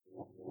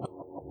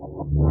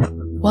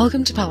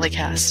Welcome to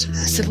PolyCast, a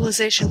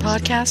Civilization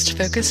podcast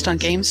focused on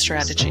game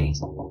strategy.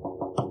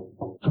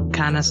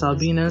 Canis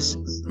Albinus.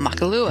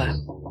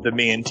 Makalua. The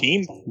main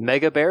team.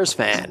 Mega Bears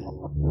fan.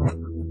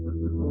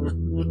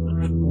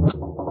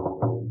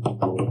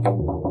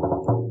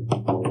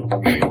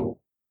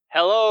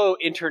 Hello,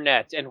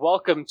 Internet, and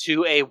welcome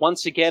to a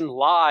once again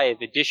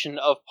live edition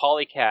of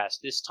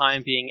PolyCast, this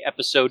time being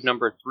episode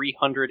number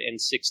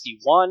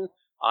 361.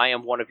 I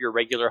am one of your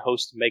regular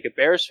hosts, Mega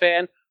Bears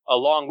fan,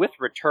 along with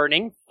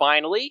returning,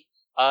 finally,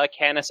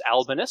 Canis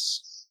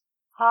Albinus.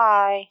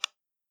 Hi.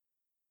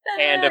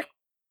 And, of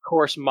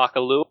course,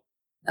 Makalu.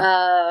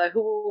 Who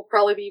will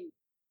probably be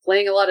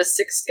playing a lot of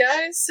Six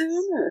Guys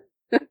soon?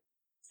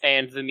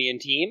 And the Mean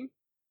Team.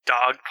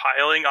 Dog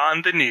piling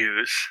on the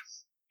news.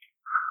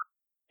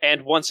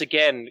 And once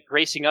again,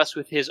 gracing us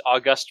with his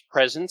august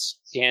presence,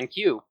 Dan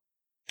Q.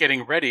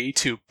 Getting ready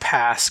to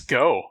pass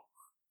go.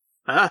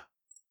 Huh?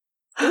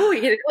 Ooh,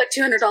 you get to collect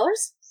 $200?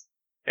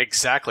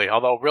 Exactly.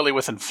 Although, really,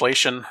 with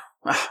inflation,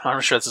 I'm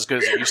not sure it's as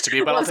good as it used to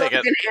be, but I'll take it. I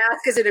was going to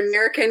ask, is it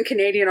American,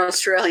 Canadian,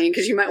 Australian?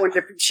 Because you might want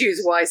to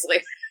choose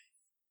wisely.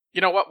 You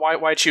know what?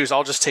 Why choose?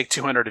 I'll just take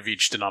 200 of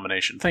each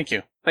denomination. Thank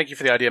you. Thank you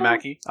for the idea,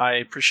 Mackie. I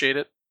appreciate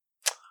it.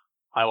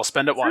 I will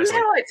spend it wisely.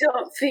 No, I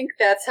don't think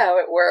that's how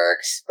it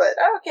works, but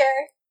okay.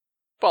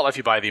 Well, if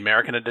you buy the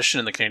American edition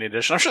and the Canadian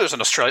edition, I'm sure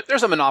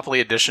there's a Monopoly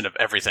edition of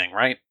everything,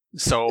 right?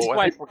 So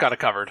I think we've got it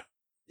covered.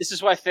 This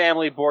is why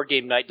family board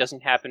game night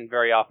doesn't happen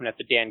very often at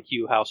the Dan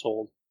Q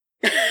household.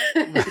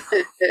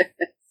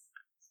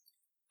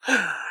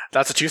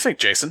 That's what you think,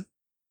 Jason.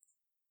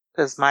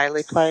 Does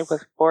Miley play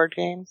with board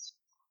games?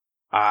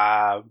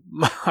 Our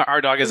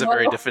dog has a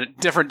very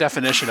different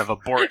definition of a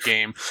board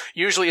game.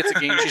 Usually it's a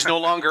game she's no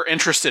longer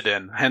interested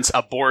in, hence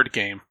a board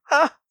game.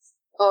 Oh,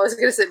 I was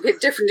going to say a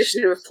different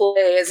definition of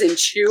play, as in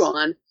chew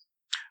on.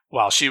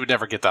 Well, she would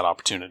never get that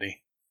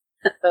opportunity.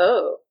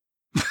 Oh.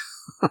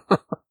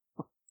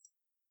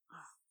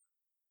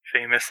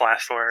 Famous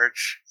last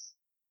words.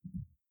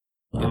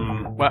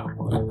 Well.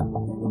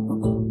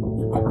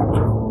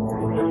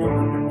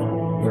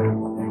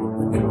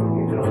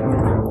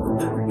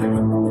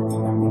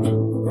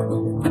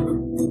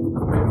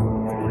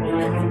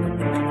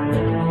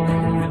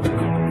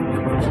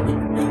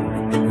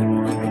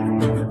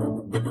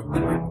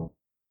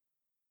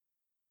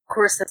 Of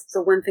course, that's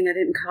the one thing I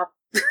didn't copy.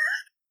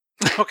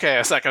 Okay,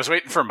 I was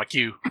waiting for my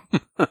cue.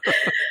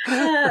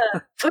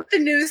 Put the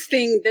news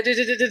thing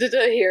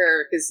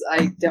here, because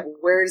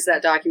where is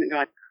that document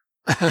going?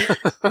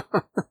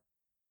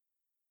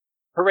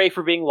 Hooray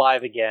for being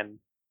live again.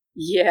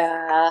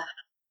 Yeah.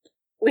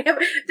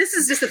 This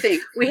is just the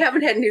thing. We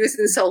haven't had news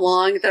in so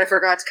long that I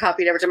forgot to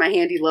copy it over to my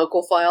handy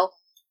local file.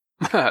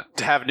 To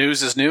have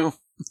news is new?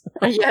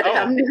 Yeah, to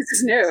have news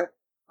is new.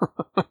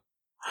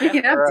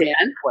 Speaking of,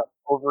 Dan. What,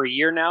 over a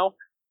year now?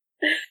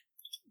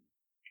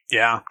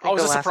 Yeah. I think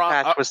the last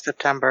patch was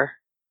September.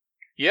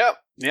 Yep.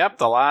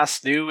 The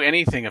last new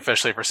anything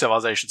officially for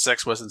Civilization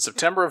 6 was in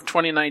September of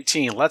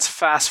 2019. Let's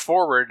fast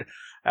forward,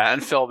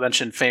 and Phil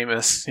mentioned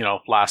famous,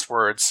 last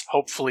words.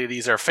 Hopefully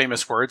these are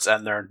famous words,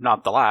 and they're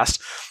not the last.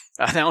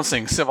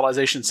 Announcing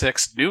Civilization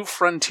 6 New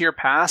Frontier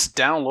Pass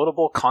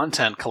downloadable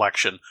content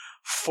collection.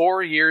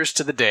 4 years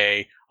to the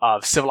day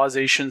of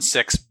Civilization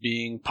 6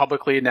 being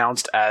publicly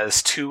announced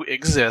as to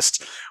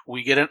exist.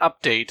 We get an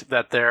update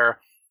that there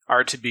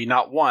are to be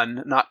not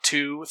 1, not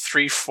 2,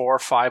 3, 4,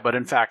 5, but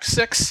in fact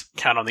 6,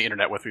 count on the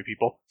internet with me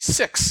people,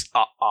 6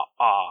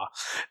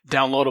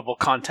 downloadable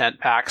content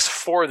packs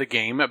for the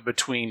game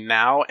between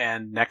now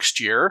and next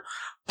year,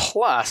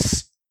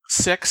 plus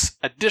 6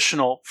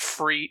 additional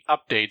free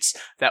updates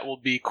that will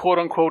be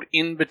quote-unquote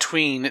in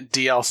between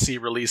DLC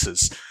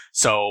releases.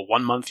 So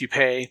 1 month you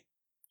pay,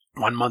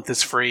 1 month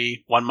is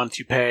free, 1 month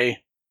you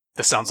pay.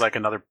 This sounds like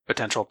another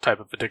potential type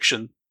of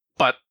addiction,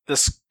 but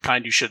this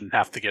kind you shouldn't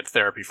have to get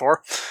therapy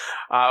for.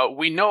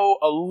 We know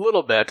a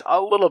little bit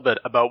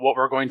about what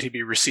we're going to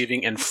be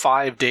receiving in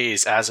 5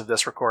 days as of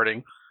this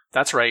recording.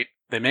 That's right,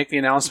 they make the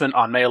announcement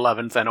on May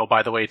 11th, and oh,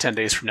 by the way, 10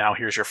 days from now,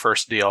 here's your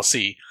first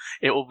DLC.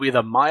 It will be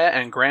the Maya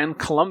and Grand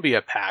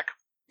Columbia pack.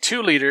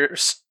 2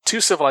 leaders, 2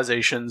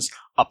 civilizations,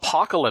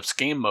 apocalypse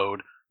game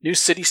mode, new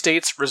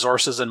city-states,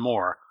 resources, and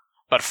more.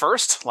 But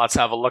first, let's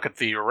have a look at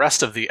the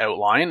rest of the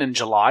outline. In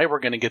July, we're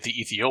going to get the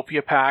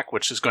Ethiopia pack,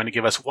 which is going to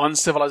give us 1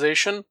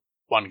 civilization.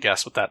 One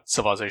guess what that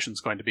civilization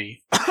is going to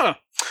be.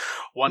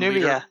 1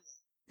 Nubia.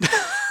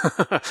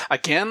 leader.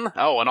 Again?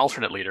 Oh, an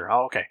alternate leader.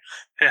 Oh, okay.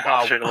 Yeah,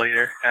 alternate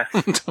leader. Yeah.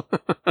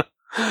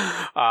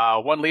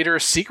 1 leader,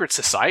 Secret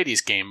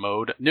Societies game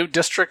mode, new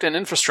district and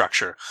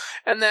infrastructure.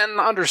 And then,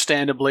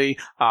 understandably,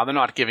 they're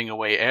not giving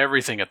away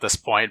everything at this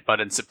point, but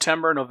in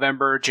September,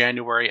 November,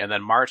 January, and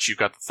then March, you've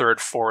got the 3rd,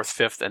 4th,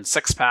 5th, and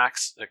 6th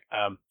packs,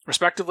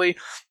 respectively.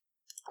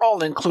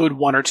 All include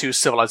 1 or 2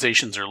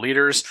 civilizations or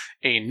leaders,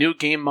 a new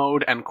game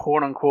mode, and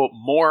quote-unquote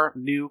more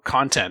new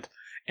content.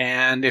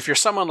 And if you're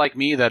someone like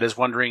me that is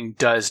wondering,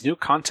 does new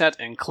content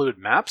include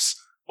maps?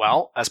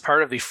 Well, as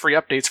part of the free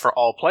updates for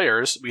all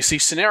players, we see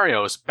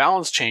scenarios,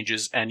 balance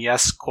changes, and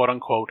yes,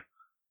 quote-unquote,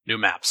 new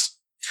maps.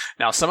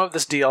 Now, some of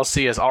this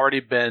DLC has already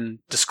been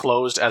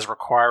disclosed as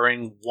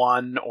requiring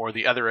one or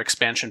the other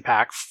expansion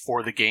pack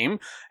for the game,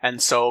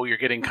 and so you're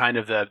getting kind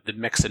of the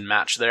mix and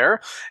match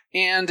there.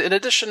 And in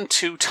addition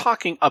to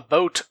talking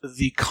about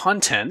the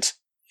content,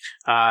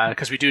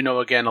 because we do know,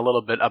 again, a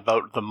little bit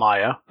about the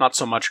Maya, not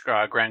so much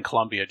Grand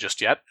Columbia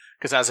just yet,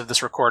 because as of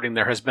this recording,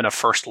 there has been a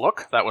first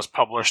look that was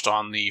published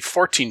on the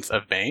 14th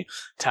of May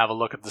to have a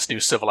look at this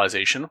new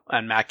civilization,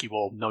 and Mackie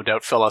will no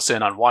doubt fill us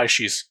in on why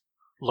she's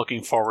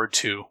looking forward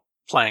to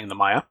playing the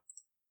Maya.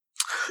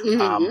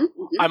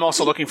 I'm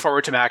also looking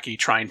forward to Mackie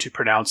trying to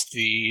pronounce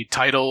the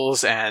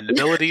titles and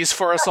abilities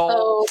for us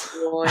all.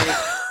 Oh,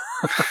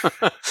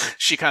 boy.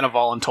 She kind of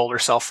voluntold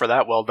herself for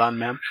that. Well done,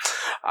 ma'am.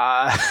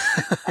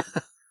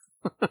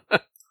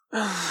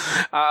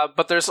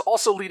 But there's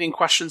also leading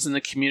questions in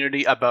the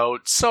community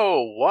about,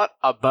 so what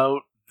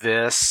about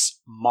this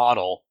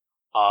model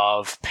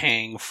of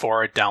paying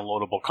for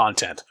downloadable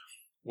content,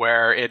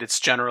 where it's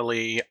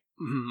generally,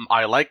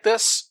 I like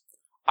this,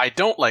 I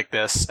don't like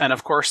this, and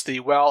of course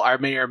I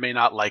may or may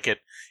not like it,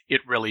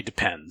 it really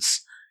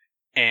depends.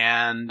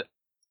 And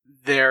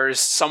there's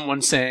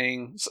someone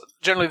saying,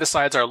 generally the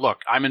sides are,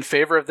 look, I'm in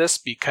favor of this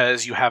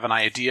because you have an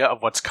idea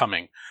of what's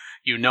coming.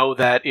 You know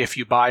that if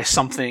you buy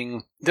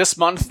something this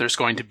month, there's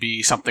going to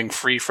be something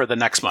free for the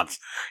next month.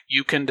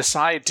 You can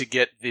decide to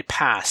get the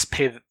pass,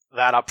 pay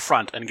that up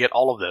front, and get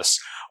all of this.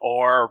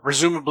 Or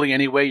presumably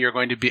anyway, you're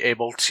going to be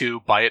able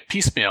to buy it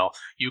piecemeal.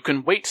 You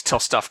can wait till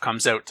stuff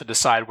comes out to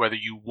decide whether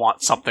you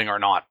want something or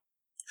not.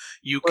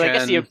 I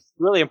guess the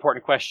really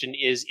important question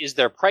is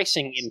there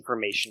pricing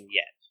information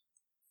yet?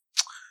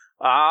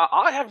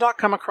 I have not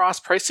come across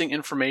pricing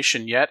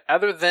information yet,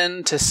 other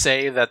than to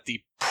say that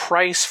the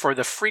price for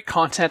the free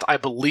content, I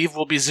believe,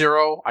 will be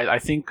 $0. I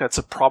think that's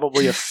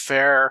probably a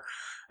fair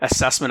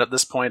assessment at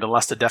this point,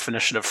 unless the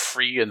definition of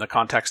free in the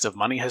context of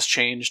money has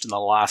changed in the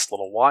last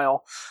little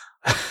while.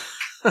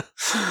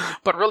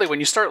 But really, when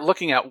you start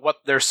looking at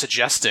what they're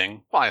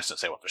suggesting, well, I have to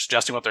say what they're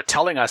suggesting, what they're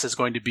telling us is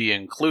going to be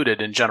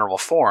included in general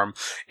form,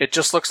 it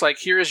just looks like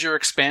here's your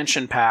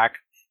expansion pack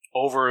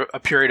over a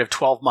period of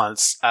 12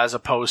 months as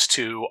opposed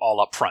to all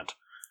up front.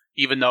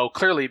 Even though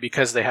clearly,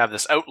 because they have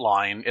this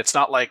outline, it's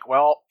not like,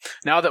 well,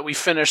 now that we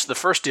finished the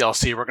first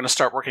DLC, we're going to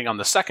start working on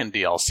the second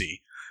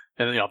DLC.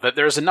 And that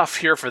there's enough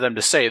here for them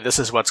to say this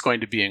is what's going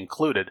to be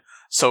included.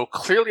 So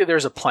clearly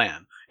there's a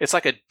plan. It's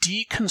like a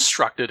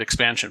deconstructed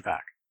expansion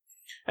pack.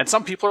 And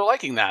some people are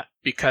liking that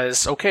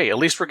because, okay, at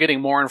least we're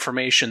getting more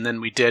information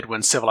than we did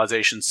when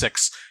Civilization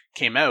 6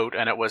 came out,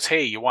 and it was,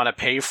 hey, you want to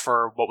pay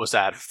for, what was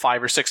that,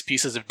 5 or 6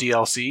 pieces of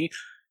DLC,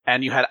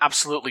 and you had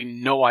absolutely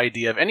no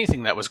idea of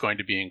anything that was going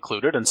to be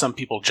included, and some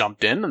people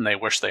jumped in and they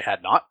wish they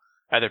had not.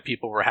 Other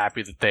people were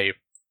happy that they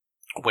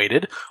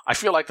waited. I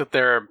feel like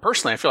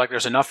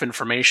there's enough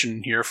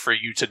information here for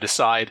you to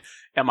decide,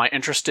 am I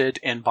interested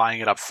in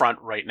buying it up front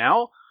right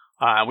now?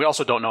 We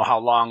also don't know how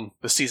long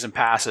the season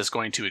pass is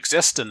going to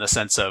exist, in the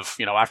sense of,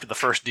 after the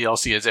first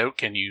DLC is out,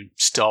 can you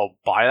still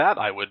buy that?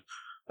 I would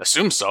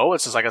assume so.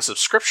 It's just like a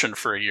subscription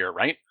for a year,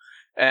 right?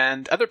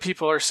 And other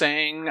people are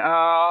saying,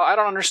 I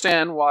don't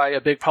understand why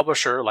a big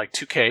publisher like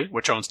 2K,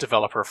 which owns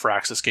developer for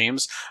Axis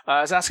Games,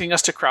 is asking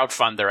us to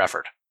crowdfund their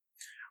effort.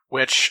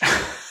 Which,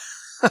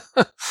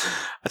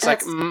 it's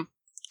like,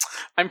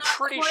 I'm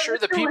pretty sure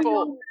the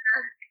people...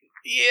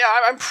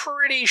 Yeah, I'm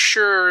pretty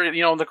sure,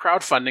 the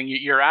crowdfunding,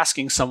 you're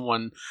asking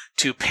someone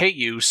to pay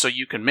you so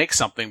you can make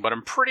something, but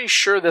I'm pretty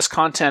sure this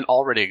content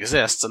already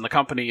exists, and the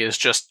company is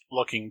just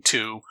looking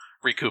to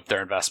recoup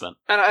their investment.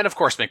 And of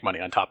course make money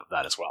on top of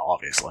that as well,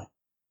 obviously.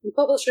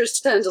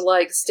 Publishers tend to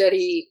like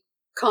steady,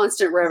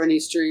 constant revenue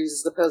streams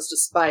as opposed to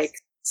spike,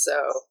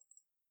 so...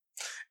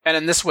 And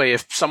in this way,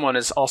 if someone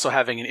is also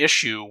having an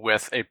issue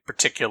with a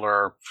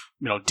particular,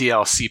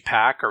 DLC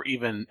pack or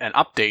even an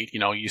update,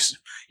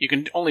 you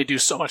can only do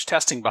so much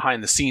testing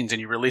behind the scenes, and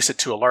you release it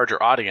to a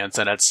larger audience,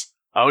 and it's,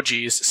 oh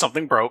geez,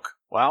 something broke.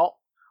 Well,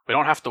 we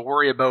don't have to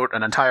worry about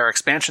an entire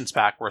expansions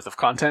pack worth of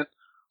content.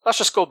 Let's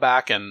just go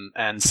back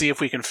and see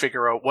if we can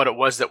figure out what it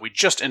was that we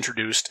just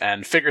introduced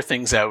and figure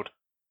things out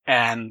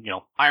and,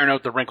 iron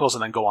out the wrinkles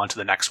and then go on to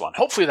the next one.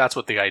 Hopefully that's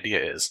what the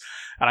idea is.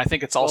 And I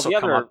think it's also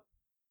come up...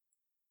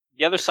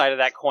 The other side of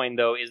that coin,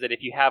 though, is that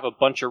if you have a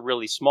bunch of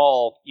really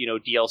small,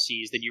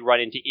 DLCs, then you run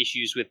into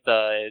issues with,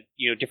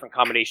 different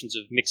combinations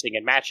of mixing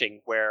and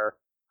matching. Where,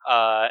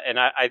 and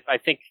I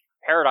think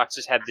Paradox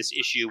has had this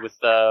issue with,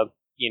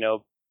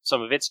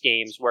 some of its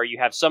games, where you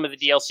have some of the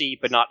DLC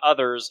but not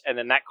others, and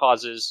then that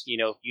causes,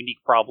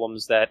 unique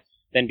problems that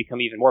then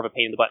become even more of a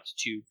pain in the butt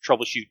to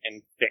troubleshoot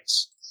and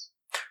fix.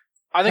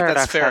 I think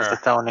Paradox that's fair. has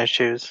its own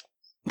issues.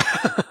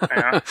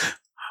 Yeah.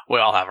 We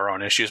all have our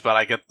own issues, but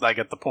I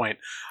get the point.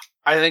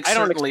 I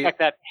don't expect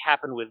that to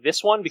happen with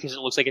this one, because it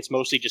looks like it's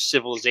mostly just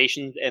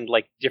civilizations and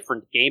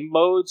different game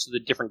modes. So the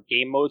different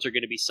game modes are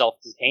going to be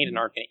self-contained and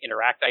aren't going to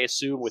interact, I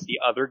assume, with the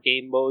other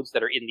game modes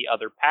that are in the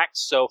other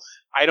packs. So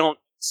I don't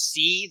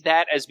see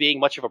that as being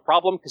much of a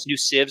problem, because new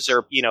civs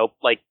are, you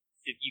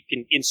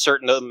can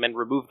insert them and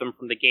remove them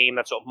from the game.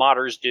 That's what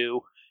modders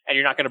do. and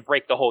you're not going to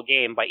break the whole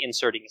game by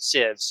inserting a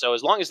civ. So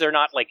as long as they're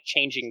not like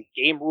changing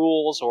game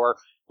rules or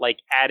like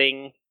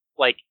adding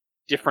like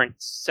different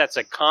sets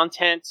of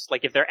content,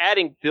 like if they're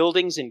adding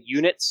buildings and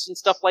units and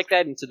stuff like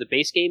that into the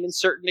base game in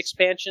certain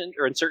expansion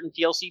or in certain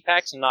DLC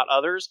packs and not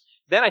others,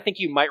 then I think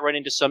you might run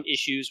into some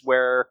issues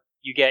where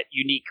you get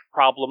unique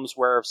problems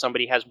where if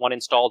somebody has one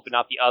installed but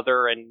not the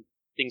other and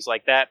things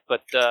like that.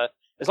 But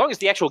as long as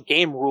the actual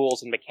game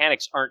rules and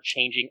mechanics aren't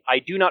changing, I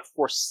do not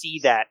foresee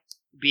that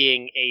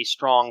being a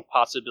strong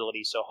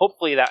possibility. So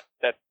hopefully that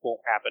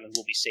won't happen and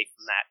we'll be safe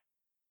from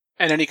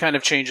that. And any kind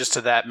of changes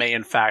to that may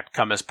in fact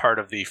come as part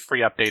of the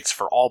free updates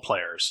for all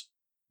players.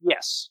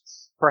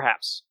 Yes,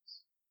 perhaps.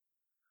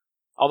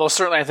 Although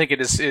certainly I think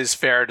it is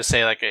fair to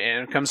say, like,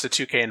 when it comes to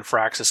 2K and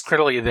Firaxis,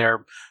 clearly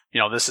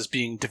this is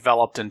being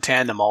developed in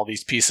tandem. All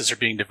these pieces are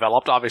being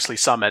developed, obviously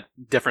some at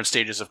different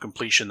stages of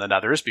completion than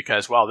others,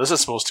 because, well, this is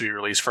supposed to be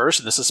released first,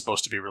 and this is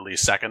supposed to be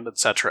released second,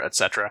 etc.,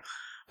 etc.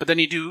 But then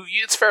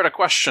it's fair to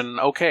question,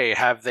 okay,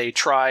 have they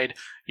tried,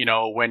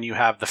 when you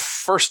have the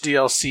first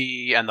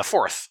DLC and the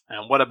fourth?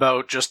 And what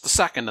about just the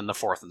second and the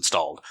fourth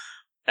installed?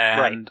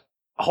 And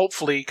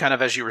hopefully, kind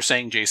of as you were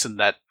saying, Jason,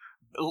 that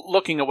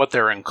looking at what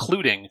they're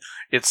including,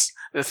 it's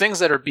the things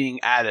that are being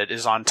added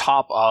is on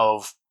top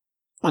of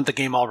what the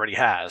game already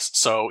has.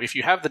 So if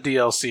you have the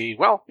DLC,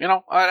 well, it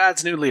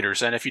adds new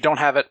leaders. And if you don't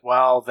have it,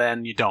 well,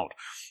 then you don't.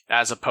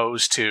 As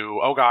opposed to,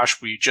 oh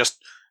gosh, we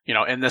just,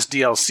 in this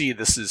DLC,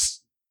 this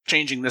is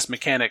changing this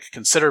mechanic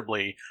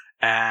considerably,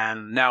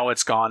 and now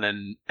it's gone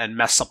and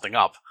messed something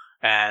up.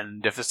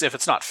 And if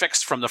it's not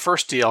fixed from the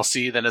first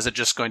DLC, then is it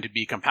just going to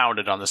be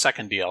compounded on the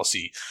second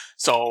DLC?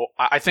 So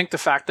I think the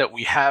fact that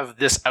we have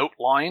this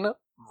outline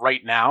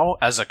right now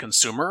as a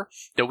consumer,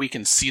 that we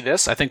can see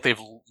this, I think the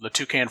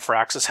 2K and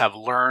Firaxis have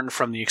learned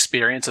from the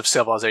experience of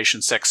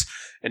Civilization 6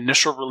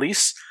 initial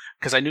release.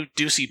 Because I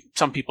do see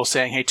some people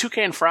saying, hey, 2K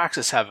and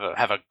Firaxis have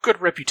a good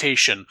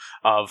reputation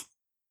of,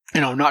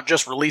 not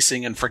just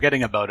releasing and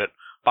forgetting about it.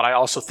 But I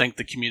also think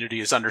the community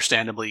is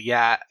understandably,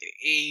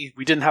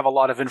 we didn't have a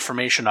lot of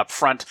information up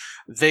front.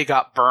 They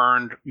got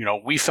burned.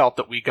 We felt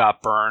that we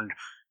got burned.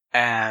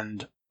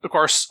 And, of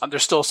course,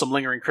 there's still some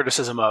lingering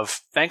criticism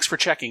of, thanks for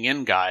checking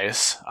in,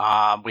 guys.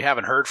 We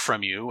haven't heard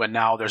from you, and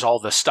now there's all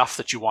this stuff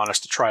that you want us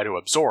to try to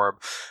absorb.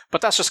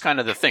 But that's just kind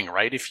of the thing,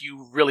 right? If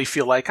you really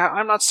feel like,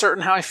 I'm not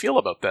certain how I feel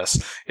about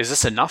this, is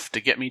this enough to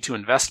get me to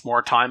invest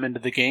more time into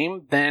the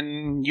game?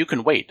 Then you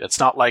can wait. It's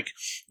not like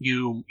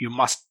you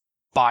must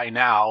buy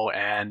now,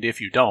 and if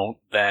you don't,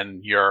 then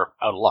you're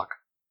out of luck.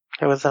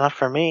 It was enough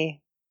for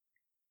me.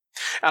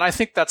 And I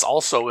think that's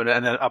also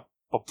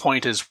a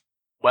point as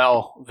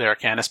well there,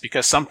 Candice,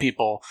 because some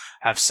people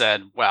have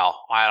said,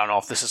 well, I don't know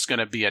if this is going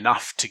to be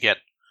enough to get,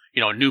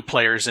 new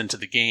players into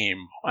the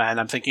game. And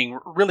I'm thinking,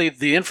 really,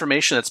 the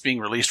information that's being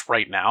released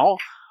right now,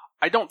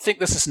 I don't think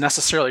this is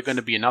necessarily going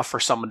to be enough for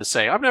someone to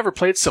say, I've never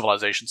played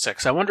Civilization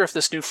 6. I wonder if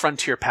this new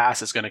Frontier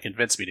Pass is going to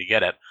convince me to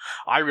get it.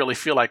 I really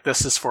feel like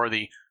this is for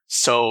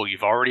so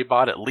you've already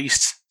bought at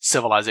least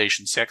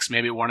Civilization 6,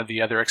 maybe one of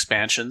the other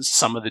expansions,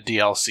 some of the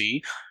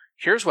DLC.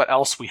 Here's what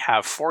else we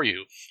have for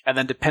you. And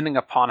then depending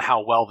upon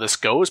how well this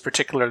goes,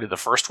 particularly the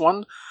first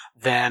one,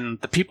 then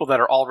the people that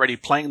are already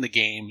playing the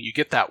game, you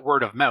get that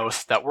word of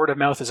mouth. That word of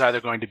mouth is either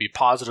going to be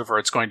positive or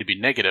it's going to be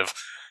negative.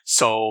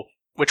 So,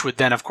 which would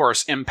then, of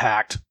course,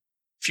 impact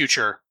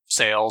future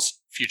sales,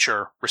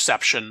 future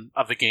reception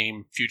of the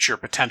game, future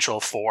potential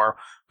for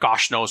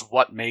gosh knows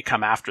what may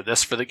come after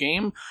this for the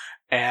game.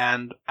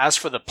 And as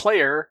for the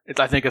player,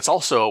 I think it's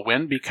also a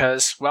win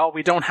because, well,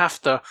 we don't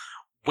have to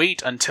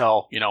wait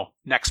until,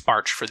 next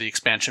March for the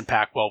expansion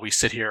pack while we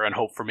sit here and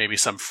hope for maybe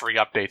some free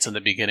updates in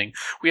the beginning.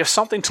 We have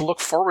something to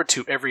look forward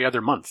to every other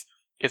month.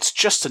 It's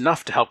just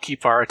enough to help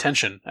keep our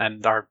attention,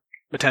 and our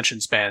attention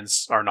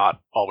spans are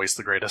not always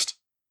the greatest.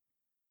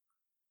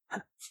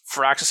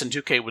 Firaxis and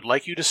 2K would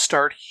like you to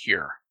start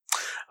here.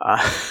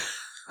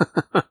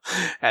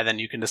 And then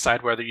you can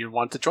decide whether you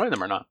want to join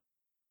them or not.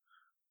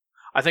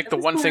 I think the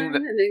one thing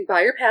that... And then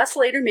buy your pass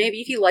later,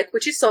 maybe, if you like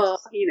what you saw.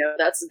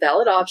 That's a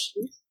valid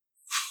option.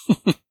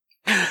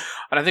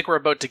 And I think we're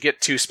about to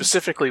get to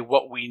specifically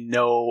what we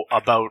know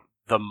about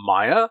the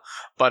Maya,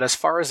 but as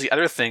far as the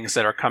other things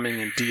that are coming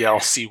in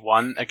DLC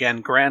 1,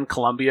 again, Grand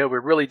Columbia, we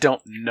really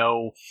don't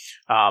know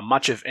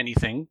much of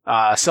anything.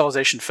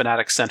 Civilization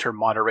Fanatics Center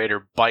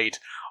moderator Byte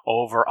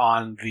over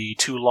on the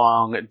Too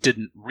Long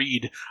Didn't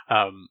Read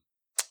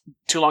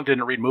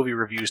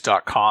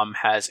moviereviews.com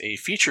has a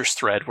features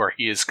thread where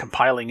he is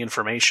compiling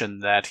information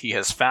that he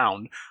has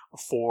found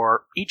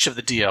for each of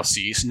the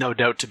DLCs, no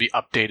doubt to be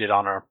updated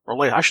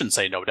I shouldn't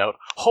say no doubt,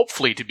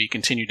 hopefully to be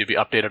continued to be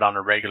updated on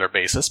a regular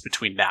basis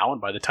between now and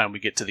by the time we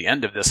get to the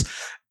end of this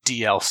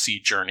DLC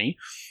journey.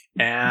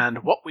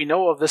 And what we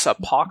know of this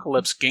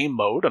Apocalypse game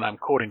mode, and I'm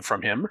quoting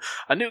from him,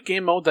 a new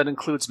game mode that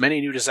includes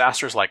many new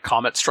disasters like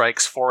comet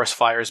strikes, forest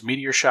fires,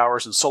 meteor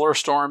showers, and solar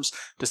storms.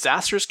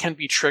 Disasters can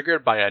be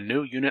triggered by a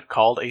new unit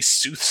called a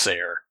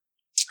Soothsayer.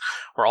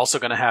 We're also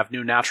going to have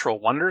new natural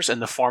wonders in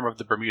the form of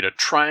the Bermuda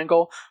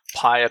Triangle,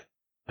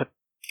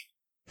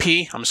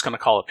 P, I'm just going to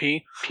call it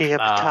P.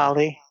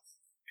 Piapatali.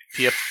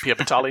 Pia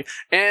Vitali,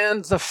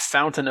 and the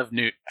Fountain of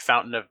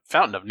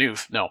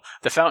Youth. No,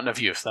 the Fountain of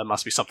Youth. That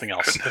must be something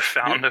else. The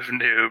Fountain of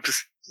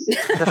Noobs.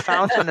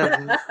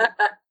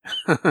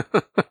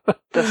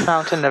 The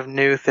Fountain of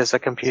Youth is a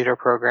computer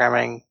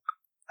programming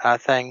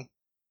thing,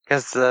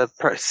 because the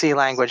C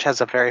language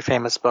has a very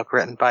famous book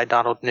written by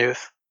Donald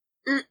Knuth.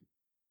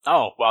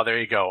 Oh, well, there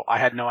you go. I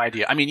had no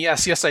idea. I mean,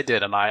 yes, I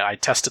did, and I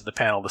tested the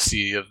panel to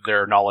see if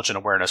their knowledge and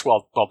awareness.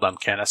 Well done,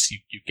 Kenneth.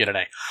 You get an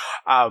A.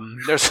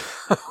 There's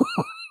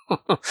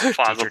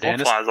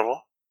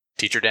Plausible.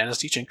 Teacher Dan is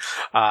teaching.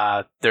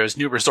 There's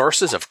new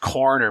resources of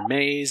corn or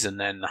maize, and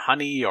then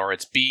honey, or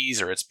it's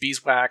bees, or it's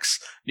beeswax,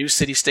 new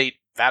city-state,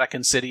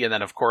 Vatican City, and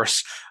then, of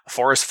course,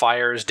 forest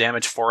fires,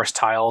 damaged forest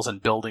tiles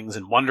and buildings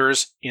and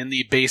wonders in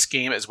the base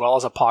game, as well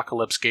as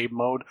Apocalypse game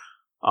mode.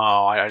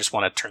 Oh, I just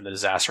want to turn the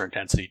disaster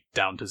intensity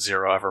down to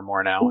 0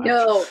 evermore now.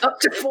 No,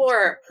 up to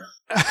 4.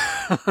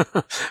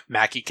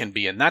 Mackie can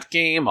be in that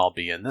game. I'll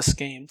be in this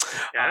game.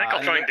 Yeah, I think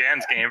I'll join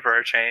Dan's game for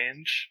a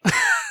change.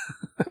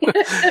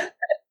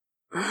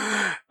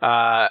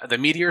 The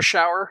meteor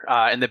shower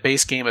in the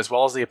base game, as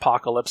well as the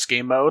Apocalypse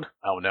game mode.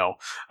 Oh no.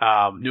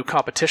 New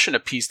competition,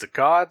 appease the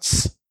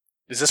gods.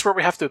 Is this where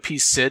we have to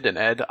appease Sid and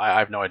Ed? I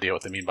have no idea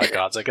what they mean by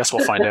gods. I guess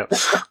we'll find out.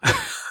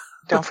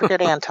 Don't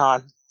forget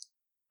Anton.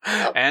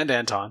 And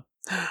Anton.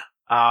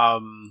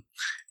 And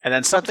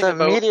then something but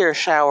the about meteor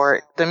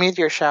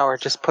shower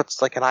just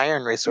puts like an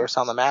iron resource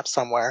on the map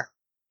somewhere.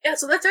 Yeah,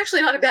 so that's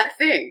actually not a bad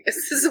thing. This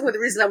is one of the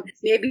reasons I'm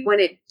maybe when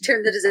it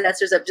turned the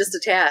disasters up just a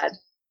tad.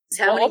 Is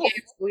how many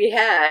games we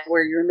had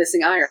where you're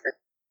missing iron.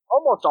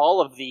 Almost all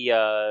of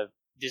the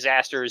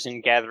disasters in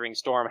Gathering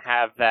Storm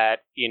have that,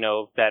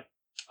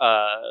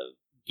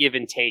 give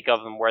and take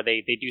of them, where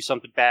they do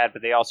something bad,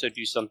 but they also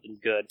do something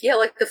good. Yeah,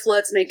 like the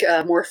floods make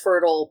more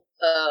fertile,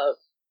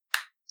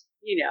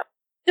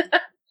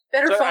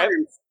 better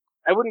farms.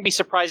 I wouldn't be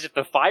surprised if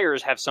the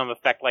fires have some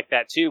effect like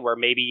that too, where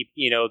maybe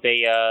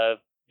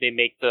they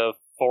make the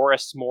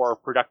forests more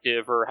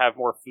productive or have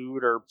more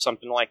food or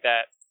something like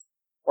that,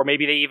 or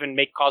maybe they even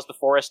cause the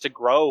forest to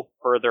grow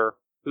further.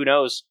 Who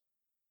knows?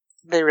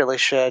 They really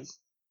should.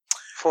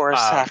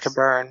 Forests have to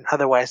burn,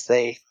 otherwise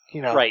they,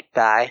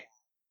 die.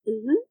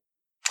 Mm-hmm.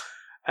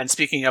 And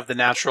speaking of the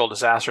natural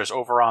disasters,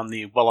 over on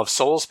the Well of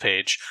Souls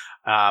page,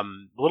 a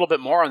little bit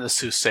more on the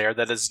Soothsayer,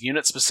 that is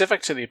unit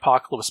specific to the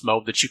Apocalypse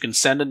mode that you can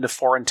send into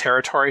foreign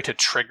territory to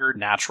trigger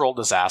natural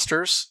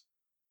disasters.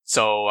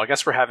 So I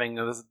guess I'm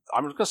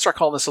going to start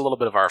calling this a little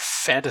bit of our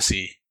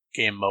fantasy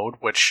game mode,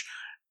 which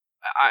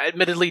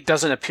admittedly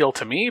doesn't appeal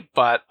to me,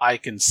 but I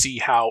can see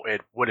how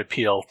it would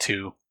appeal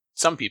to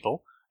some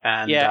people.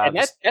 And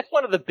that's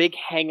one of the big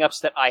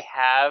hang-ups that I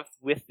have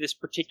with this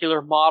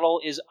particular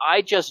model, is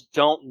I just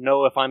don't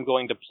know if I'm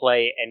going to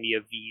play any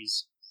of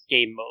these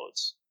game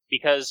modes.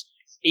 Because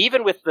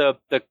even with the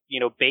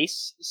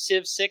base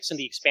Civ 6 and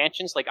the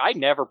expansions, I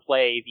never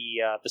play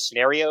the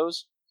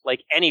scenarios,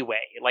 anyway.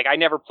 I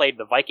never played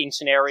the Viking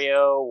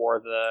scenario or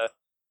the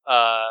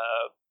I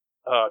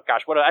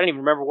don't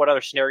even remember what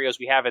other scenarios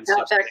we have in Civ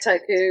 6. Outback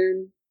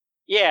Tycoon.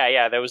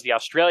 Yeah, there was the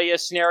Australia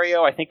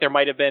scenario. I think there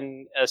might have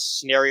been a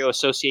scenario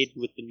associated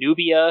with the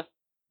Nubia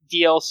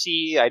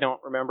DLC. I don't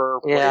remember.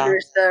 Yeah.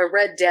 There's the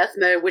Red Death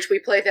mode, which we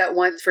played that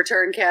once for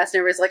Turncast, and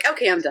everybody's like,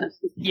 okay, I'm done.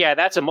 Yeah,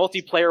 that's a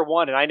multiplayer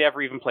one, and I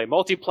never even played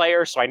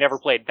multiplayer, so I never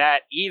played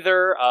that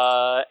either.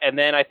 And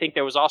then I think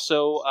there was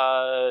also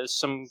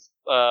some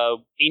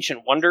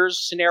Ancient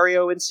Wonders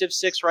scenario in Civ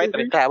 6, right?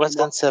 Mm-hmm. That was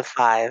in Civ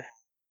 5.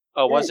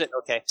 Oh, was it?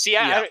 Okay. See,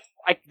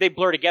 they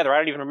blur together. I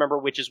don't even remember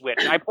which is which.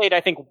 I played, I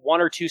think,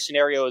 1 or 2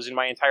 scenarios in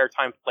my entire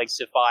time playing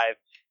Civ 5,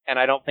 and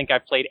I don't think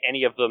I've played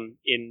any of them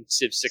in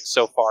Civ 6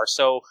 so far.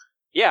 So,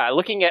 yeah,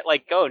 looking at,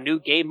 new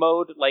game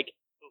mode,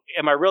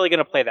 am I really going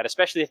to play that?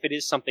 Especially if it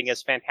is something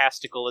as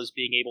fantastical as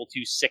being able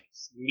to sick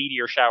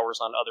meteor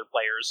showers on other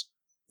players.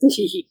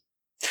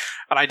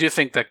 And I do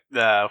think that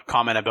the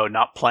comment about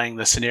not playing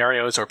the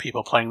scenarios, or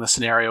people playing the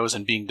scenarios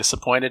and being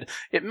disappointed,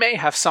 it may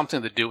have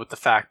something to do with the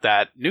fact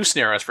that new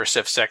scenarios for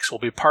Civ 6 will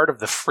be part of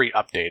the free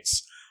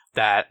updates.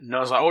 That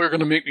knows, you're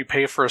going to make me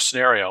pay for a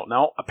scenario.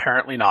 No,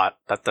 apparently not.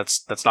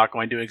 That's not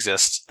going to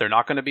exist. They're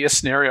not going to be a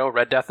scenario.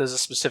 Red Death is a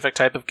specific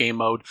type of game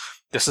mode.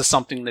 This is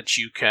something that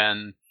you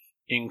can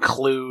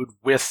include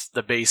with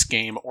the base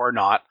game or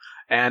not.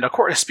 And of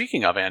course,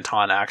 speaking of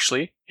Anton,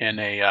 actually, in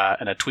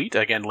a tweet,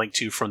 again linked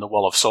to from the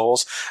Well of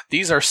Souls,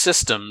 these are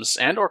systems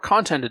and or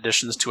content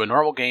additions to a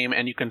normal game,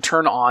 and you can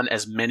turn on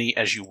as many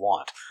as you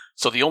want.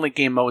 So the only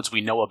game modes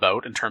we know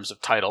about in terms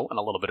of title and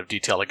a little bit of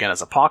detail again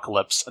is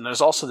Apocalypse, and there's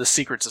also the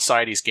Secret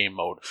Societies game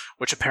mode,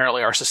 which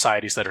apparently are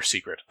societies that are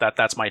secret.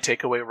 That's my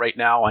takeaway right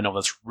now. I know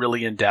that's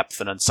really in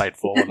depth and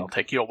insightful, and it'll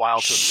take you a while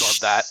to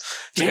absorb that.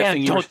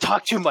 Dan, don't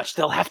talk too much.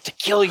 They'll have to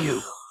kill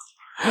you.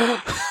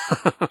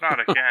 Not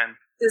again.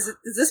 Does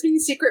this mean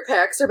secret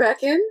packs are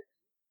back in?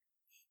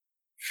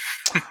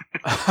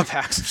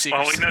 Packs of secrecy.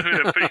 Well, we know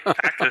who to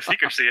pact the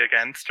secrecy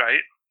against,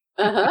 right?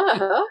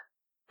 Uh-huh.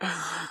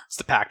 It's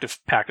the Pact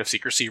of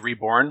Secrecy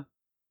reborn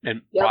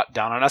and brought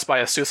down on us by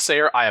a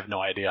soothsayer. I have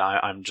no idea.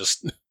 I'm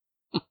just.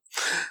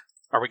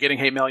 Are we getting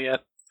hate mail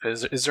yet?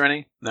 Is there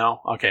any?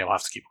 No? Okay, we'll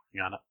have to keep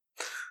working on it.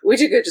 We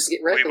should go just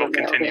get We regular will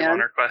mail, continue Dan.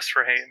 on our quest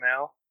for hate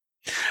mail.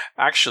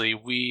 Actually,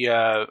 we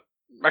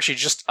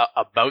just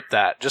about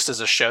that, just as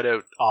a shout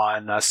out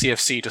on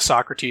CFC to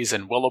Socrates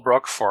and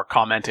Willowbrook for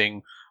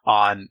commenting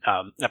on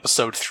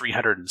episode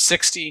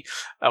 360.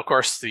 Of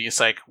course, it's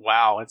like,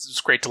 wow,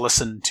 it's great to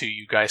listen to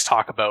you guys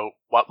talk about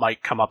what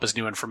might come up as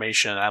new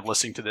information. I'm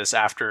listening to this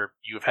after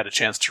you've had a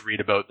chance to read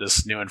about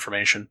this new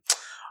information.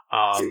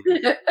 Of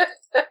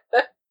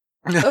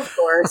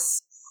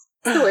course.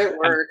 That's the way it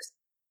works.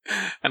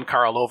 And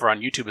Carl over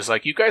on YouTube is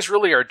like, you guys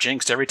really are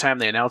jinxed every time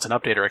they announce an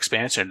update or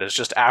expansion. It's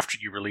just after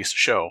you release a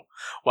show.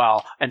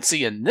 Well, and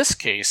see, in this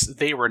case,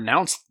 they didn't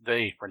renounce.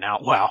 Please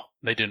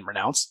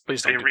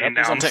don't They do that.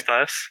 renounced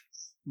us.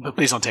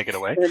 Please don't take it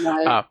away. Good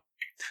night.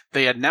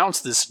 They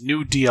announced this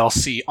new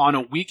DLC on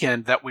a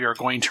weekend that we are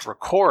going to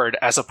record,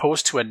 as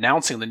opposed to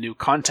announcing the new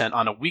content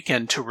on a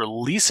weekend to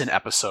release an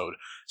episode.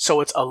 So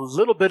it's a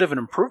little bit of an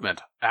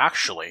improvement,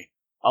 actually.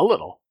 A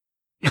little.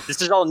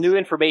 This is all new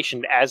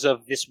information as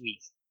of this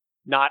week,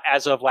 not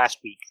as of last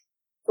week.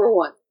 For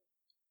one.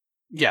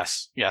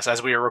 Yes,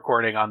 as we are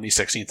recording on the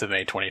 16th of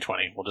May,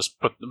 2020. We'll just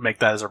make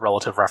that as a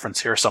relative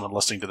reference here. Someone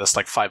listening to this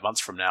like 5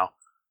 months from now.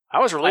 I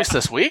was released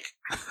this week.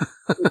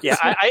 Yeah,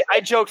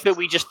 I joked that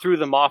we just threw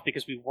them off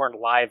because we weren't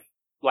live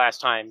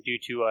last time due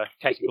to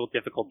technical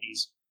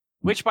difficulties.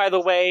 Which, by the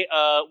way,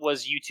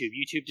 was YouTube.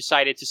 YouTube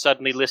decided to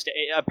suddenly list it.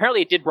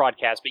 Apparently it did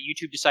broadcast, but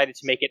YouTube decided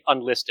to make it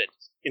unlisted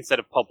instead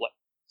of public.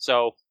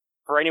 So,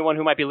 for anyone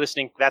who might be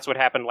listening, that's what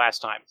happened last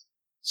time.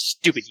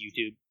 Stupid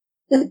YouTube.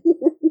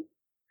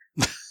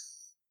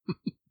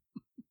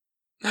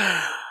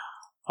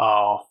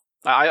 Oh,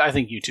 I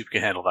think YouTube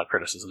can handle that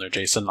criticism there,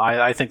 Jason.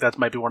 I think that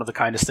might be one of the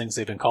kindest things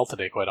they've been called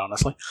today, quite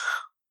honestly.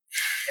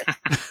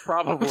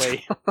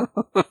 Probably.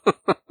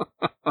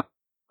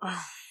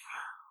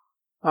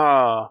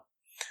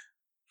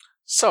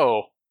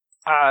 So,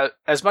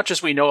 as much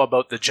as we know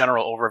about the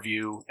general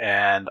overview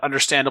and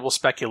understandable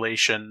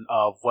speculation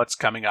of what's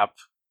coming up,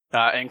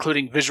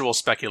 including visual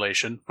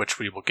speculation, which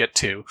we will get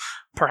to,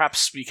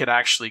 perhaps we could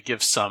actually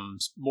give some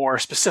more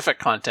specific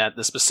content,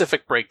 the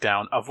specific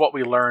breakdown of what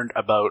we learned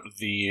about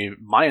the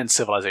Mayan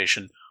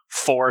civilization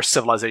for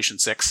Civilization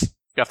 6. You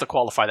have to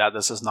qualify that.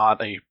 This is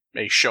not a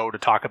show to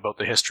talk about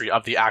the history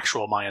of the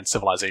actual Mayan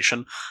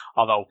civilization,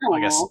 although I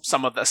guess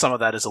some of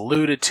that is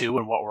alluded to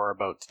in what we're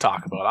about to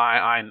talk about.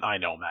 I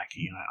know,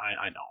 Mackie.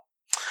 I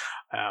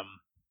know.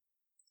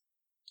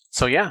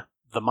 So yeah,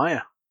 the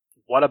Maya.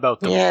 What about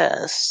them?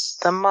 Yes,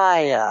 the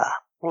Maya,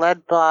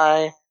 led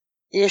by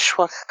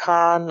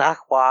Ishwakan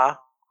Akwa,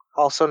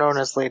 also known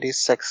as Lady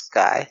Six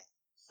Guy.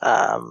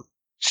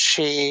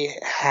 She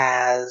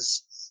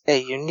has a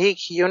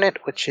unique unit,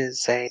 which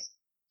is a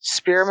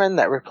spearman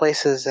that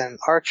replaces an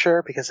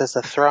archer because it's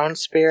a thrown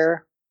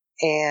spear,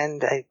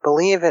 and I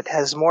believe it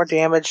has more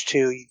damage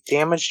to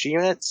damaged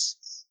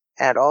units,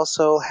 and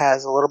also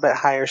has a little bit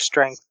higher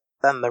strength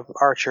than the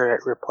archer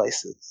it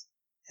replaces.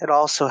 It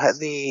also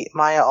the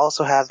Maya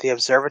also have the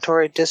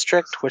observatory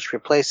district, which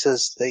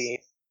replaces the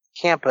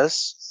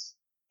campus,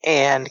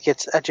 and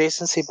gets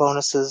adjacency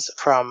bonuses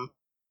from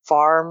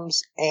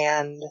farms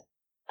and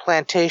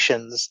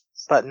plantations,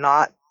 but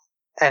not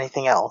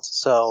anything else.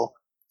 So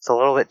it's a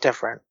little bit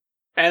different.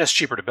 And it's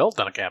cheaper to build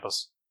than a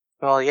campus.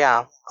 Well,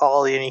 yeah,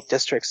 all the unique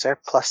districts are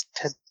plus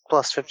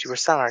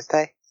 50%, aren't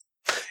they?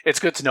 It's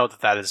good to know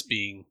that is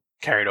being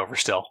carried over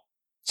still.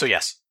 So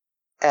yes.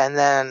 And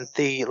then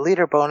the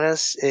leader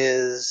bonus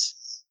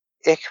is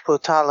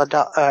Ichmutal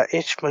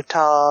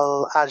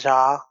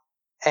Aja,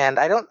 and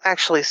I don't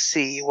actually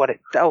see what it...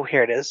 Oh,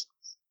 here it is.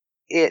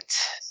 It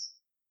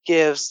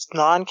gives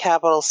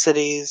non-capital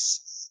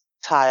cities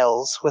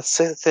tiles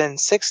within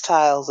 6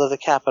 tiles of the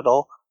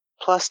capital,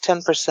 plus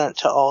 10%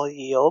 to all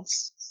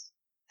yields,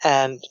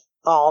 and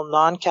all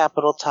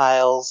non-capital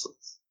tiles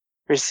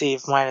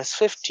receive minus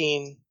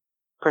 15%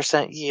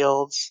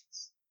 yields,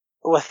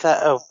 with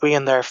that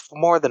being there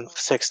more than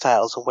 6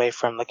 tiles away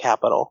from the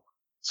capital.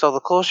 So the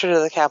closer to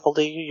the capital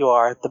you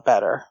are, the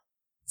better.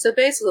 So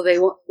basically they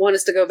want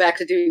us to go back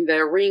to doing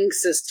the ring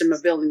system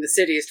of building the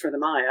cities for the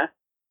Maya.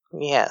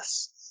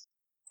 Yes.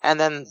 And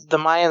then the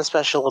Mayan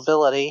special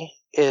ability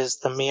is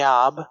the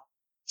Miab.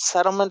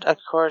 Settlement, of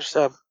course,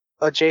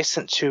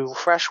 adjacent to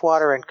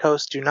freshwater and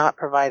coast do not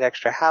provide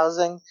extra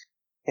housing.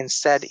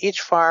 Instead, each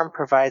farm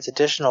provides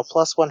additional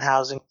 +1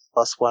 housing,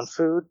 +1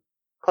 food,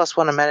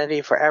 +1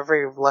 amenity for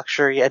every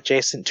luxury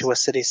adjacent to a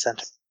city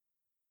center.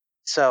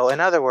 So, in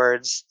other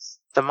words,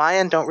 the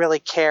Mayan don't really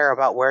care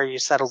about where you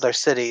settle their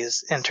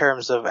cities in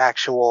terms of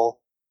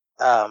actual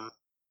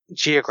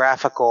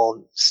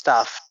geographical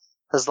stuff.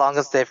 As long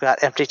as they've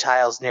got empty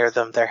tiles near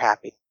them, they're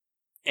happy.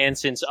 And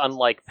since,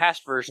 unlike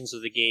past versions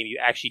of the game, you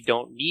actually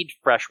don't need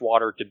fresh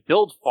water to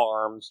build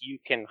farms, you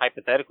can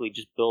hypothetically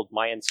just build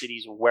Mayan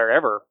cities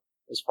wherever,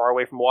 as far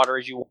away from water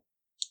as you want.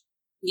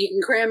 You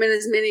can cram in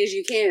as many as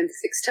you can,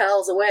 6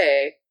 tiles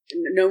away.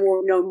 No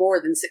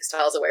more than 6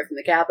 tiles away from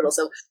the capital,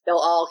 so they'll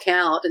all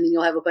count, and then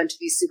you'll have a bunch of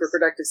these super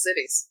productive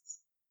cities.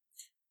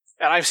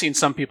 And I've seen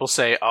some people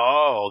say,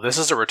 oh, this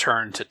is a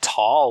return to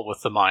tall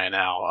with the Maya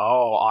now.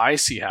 Oh, I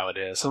see how it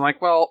is. I'm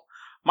like, well,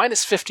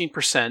 minus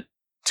 15%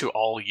 to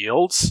all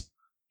yields.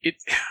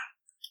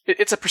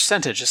 It's a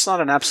percentage. It's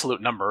not an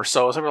absolute number.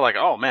 So we're like,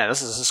 oh man,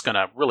 this is just going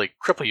to really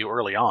cripple you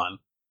early on.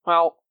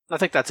 Well, I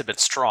think that's a bit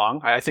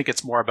strong. I think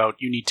it's more about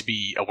you need to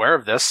be aware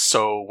of this.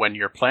 So when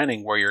you're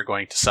planning where you're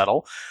going to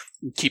settle,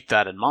 keep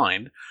that in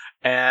mind.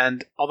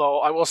 And although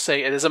I will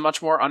say it is a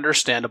much more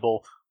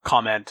understandable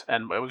comment,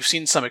 and we've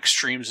seen some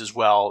extremes as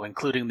well,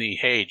 including the,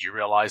 hey, do you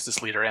realize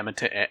this leader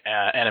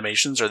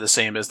animations are the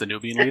same as the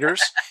Nubian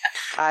leaders?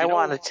 I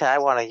want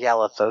to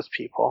yell at those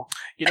people.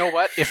 You know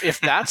what? If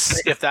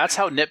that's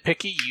how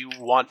nitpicky you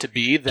want to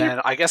be,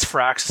 then I guess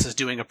Firaxis is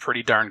doing a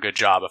pretty darn good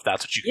job. If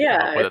that's what you can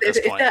come up with at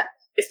this point.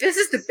 If this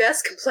is the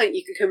best complaint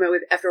you could come up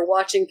with after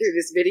watching through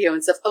this video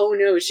and stuff, oh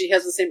no, she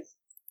has the same.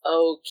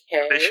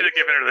 Okay. They should have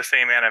given her the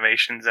same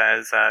animations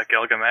as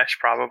Gilgamesh.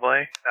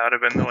 Probably that would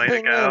have been the way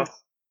to go.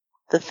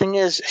 The thing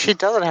is, she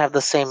doesn't have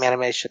the same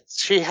animations.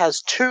 She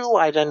has two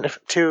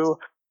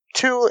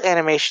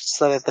animations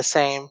that are the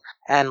same,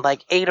 and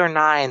like 8 or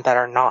 9 that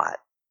are not.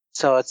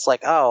 So it's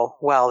like, oh,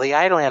 well, the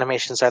idol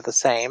animations are the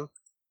same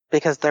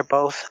because they're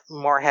both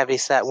more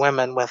heavy-set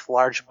women with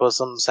large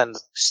bosoms and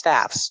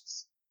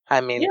staffs.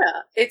 I mean, yeah,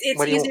 it's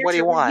easier what do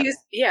you want?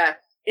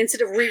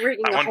 Instead of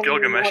re-rigging. I want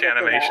Gilgamesh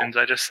animations.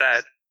 I just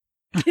said.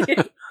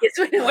 It's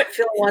what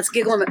Phil wants.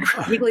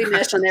 Giggly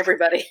mesh on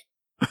everybody.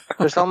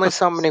 There's only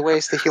so many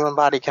ways the human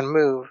body can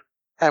move,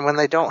 and when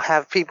they don't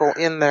have people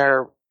in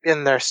their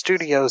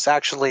studios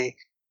actually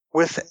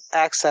with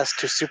access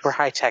to super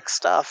high tech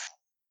stuff,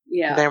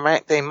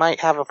 they might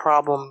have a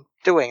problem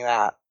doing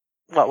that.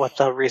 What with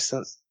the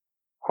recent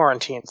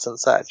quarantines and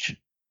such.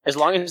 As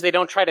long as they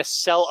don't try to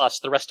sell us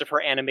the rest of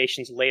her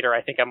animations later,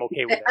 I think I'm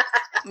okay with it.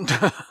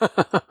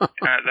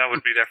 That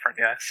would be different,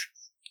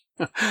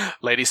 yes.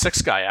 Lady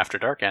Six Guy After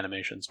Dark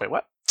animations. Wait,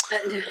 what?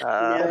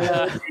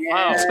 Wow.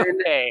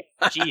 Okay.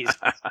 Jeez.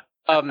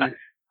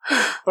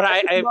 But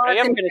I am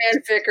going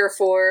to fanficker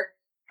for.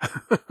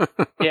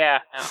 Yeah,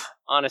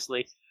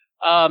 honestly.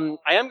 I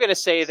am going to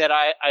say that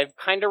I'm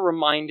kind of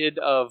reminded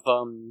of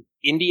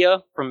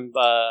India from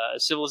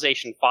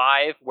Civilization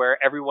 5, where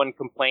everyone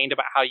complained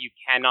about how you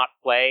cannot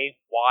play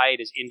Wide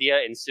as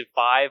India in Civ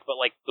 5, but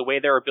like the way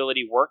their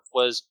ability worked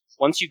was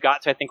once you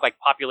got to, I think, like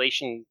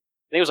population,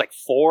 I think it was like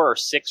 4 or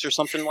 6 or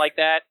something like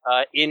that,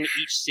 in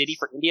each city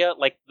for India,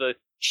 like the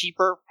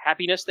cheaper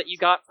happiness that you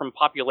got from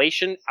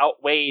population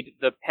outweighed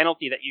the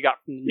penalty that you got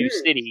from the new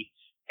city.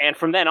 And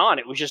from then on,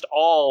 it was just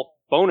all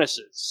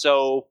bonuses.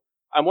 So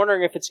I'm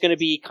wondering if it's going to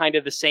be kind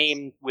of the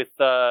same with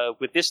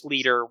this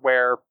leader,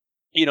 where,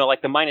 you know,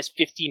 like the minus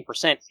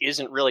 15%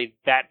 isn't really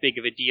that big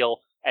of a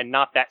deal and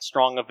not that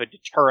strong of a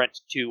deterrent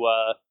to,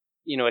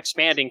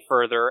 expanding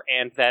further,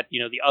 and that,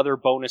 you know, the other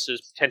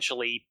bonuses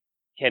potentially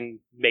can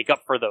make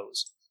up for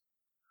those.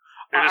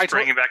 You're just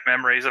bringing back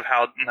memories of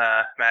how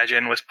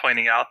Majin was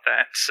pointing out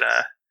that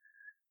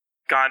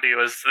Gandhi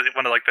was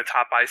one of like the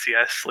top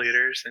ICS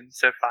leaders in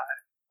Civ 5.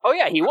 Oh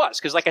yeah, he was,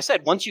 because like I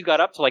said, once you got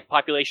up to like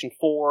population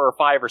 4 or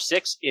 5 or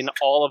 6 in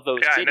all of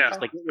those cities,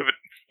 like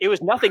it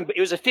was nothing, but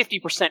it was a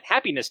 50%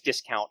 happiness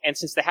discount, and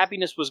since the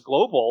happiness was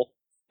global,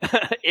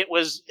 it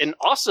was an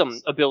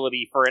awesome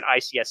ability for an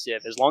ICS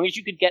Civ. As long as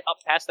you could get up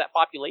past that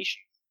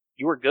population,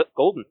 you were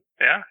golden.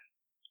 Yeah.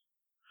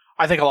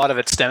 I think a lot of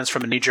it stems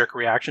from a knee-jerk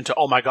reaction to,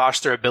 oh my gosh,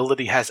 their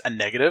ability has a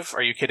negative.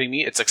 Are you kidding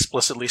me? It's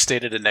explicitly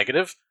stated a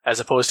negative, as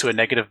opposed to a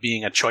negative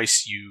being a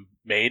choice you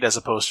made, as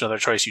opposed to another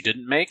choice you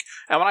didn't make.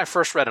 And when I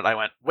first read it, I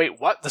went, wait,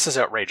 what? This is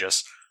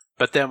outrageous.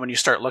 But then when you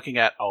start looking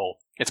at, oh,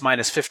 it's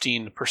minus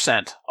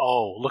 15%.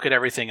 Oh, look at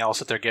everything else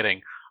that they're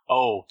getting.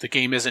 Oh, the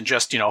game isn't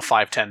just,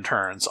 5-10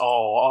 turns.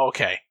 Oh,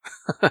 okay.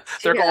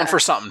 They're going for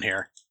something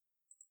here.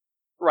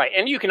 Right,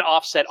 and you can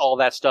offset all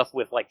that stuff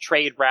with like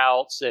trade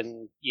routes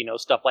and,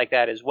 stuff like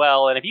that as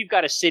well. And if you've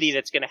got a city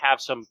that's going to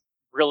have some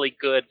really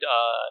good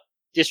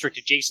district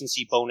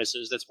adjacency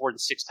bonuses that's more than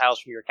 6 tiles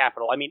from your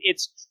capital, I mean,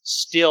 it's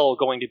still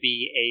going to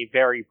be a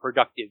very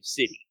productive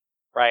city,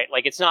 right?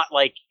 Like, it's not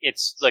like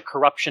it's the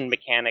corruption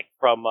mechanic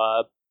from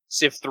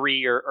Civ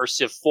 3 or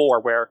Civ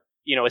 4, where,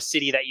 a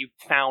city that you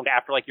found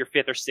after like your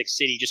 5th or 6th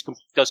city just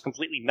does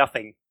completely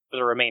nothing for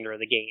the remainder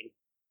of the game.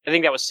 I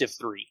think that was Civ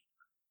 3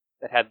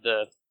 that had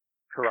the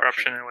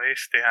corruption and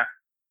waste, yeah.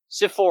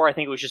 Civ 4, I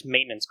think it was just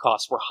maintenance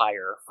costs were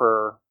higher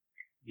for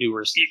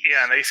newer cities.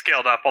 Yeah, and they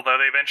scaled up, although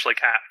they eventually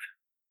capped.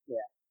 Yeah.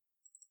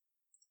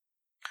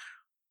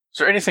 Is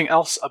there anything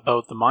else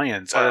about the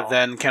Mayans other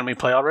than can we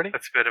play already?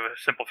 That's a bit of a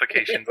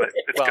simplification, but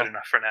it's good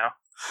enough for now.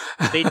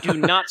 They do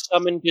not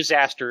summon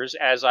disasters,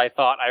 as I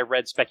thought I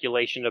read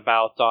speculation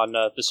about on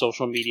the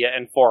social media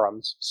and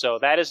forums. So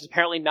that is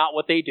apparently not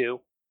what they do.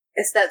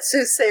 It's that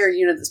soothsayer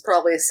unit that's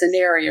probably a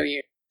scenario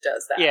unit.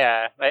 Does that.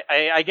 Yeah,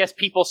 I guess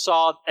people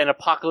saw an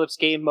apocalypse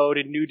game mode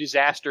and new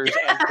disasters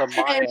and the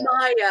Maya.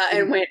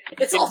 And went,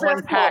 it's all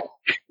one pack.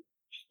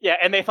 Yeah,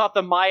 and they thought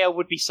the Maya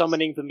would be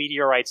summoning the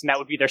meteorites, and that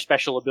would be their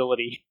special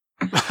ability.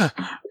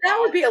 That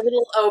would be a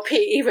little OP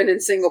even in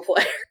single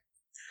player.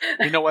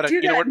 You know what?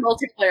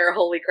 Multiplayer,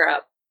 holy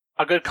crap.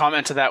 A good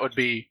comment to that would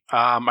be,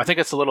 I think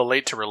it's a little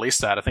late to release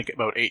that. I think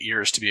about 8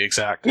 years to be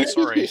exact.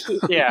 Sorry.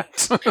 Yeah.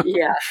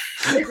 Yeah.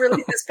 They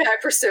released this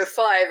pack for Civ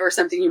 5 or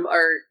something,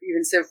 or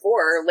even Civ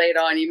 4 late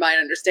on, you might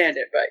understand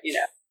it, but,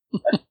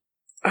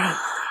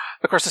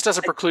 Of course, this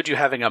doesn't preclude you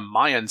having a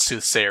Mayan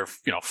soothsayer,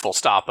 full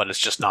stop, but it's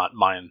just not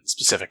Mayan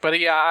specific. But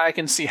yeah, I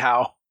can see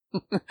how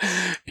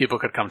people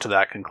could come to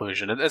that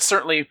conclusion. It's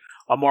certainly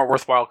a more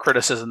worthwhile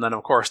criticism than,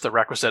 of course, the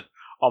requisite,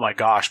 oh my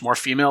gosh, more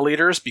female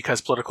leaders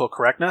because political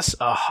correctness.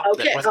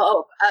 Okay,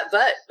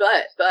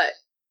 but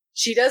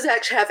she does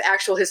actually have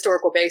actual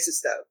historical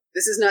basis, though.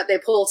 This is not they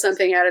pulled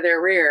something out of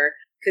their rear,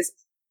 because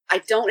I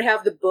don't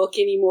have the book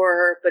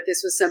anymore, but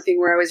this was something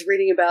where I was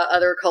reading about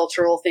other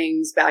cultural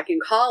things back in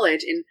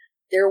college, and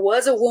there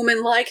was a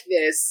woman like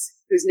this,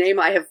 whose name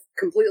I have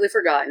completely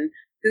forgotten,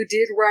 who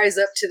did rise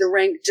up to the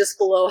rank just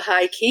below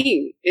High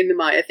King in the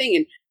Maya thing,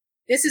 and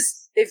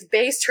they've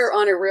based her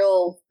on a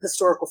real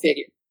historical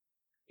figure.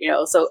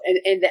 So,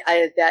 and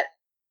that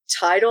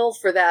title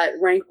for that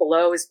rank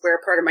below is where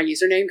part of my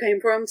username came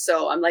from.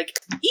 So I'm like,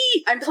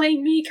 I'm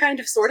playing me, kind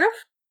of, sort of.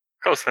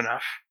 Close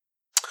enough.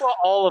 Well,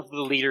 all of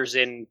the leaders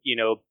in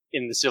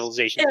the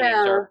Civilization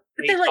games are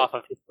based off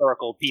of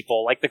historical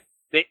people. Like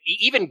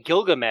even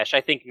Gilgamesh,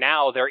 I think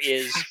now there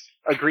is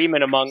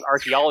agreement among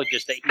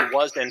archaeologists that he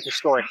was an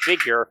historic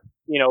figure.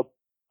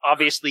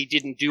 Obviously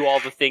didn't do all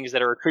the things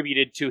that are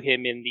attributed to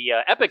him in the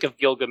Epic of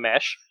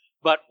Gilgamesh,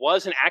 but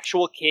was an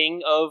actual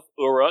king of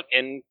Uruk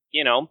and,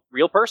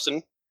 real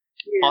person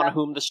on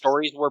whom the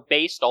stories were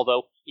based,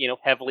 although,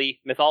 heavily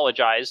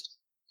mythologized.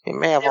 He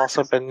may have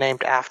also been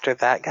named after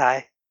that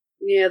guy.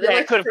 Yeah,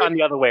 it could have gone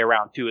the other way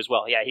around, too, as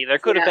well. Yeah, there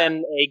could have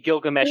been a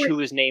Gilgamesh who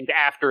was named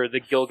after the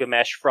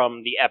Gilgamesh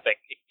from the Epic.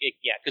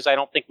 Because I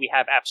don't think we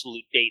have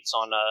absolute dates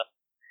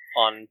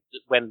on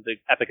when the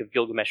Epic of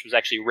Gilgamesh was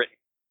actually written.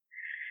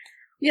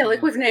 Yeah,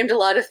 like we've named a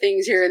lot of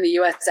things here in the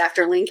U.S.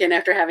 after Lincoln,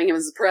 after having him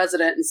as the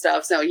president and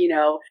stuff. So,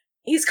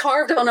 he's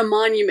carved on a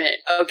monument,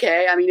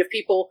 okay? I mean, if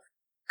people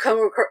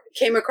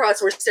came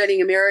across, were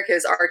studying America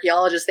as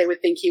archaeologists, they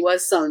would think he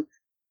was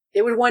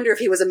they would wonder if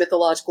he was a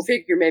mythological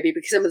figure, maybe,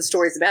 because some of the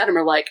stories about him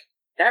are like,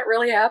 that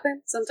really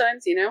happened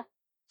sometimes,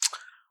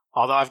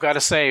 Although I've got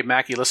to say,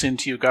 Mackie, listening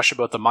to you gush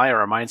about the Maya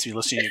reminds me of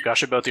listening to you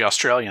gush about the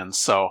Australians.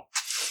 So,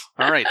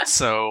 all right.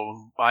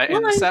 So, I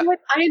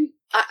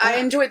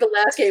enjoyed the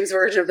last game's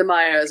version of the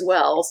Maya as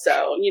well.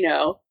 So,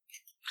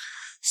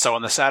 So,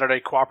 on the Saturday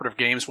Cooperative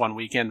Games one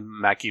weekend,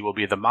 Mackie will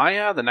be the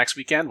Maya. The next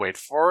weekend, wait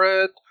for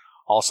it,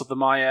 also the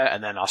Maya,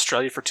 and then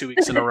Australia for 2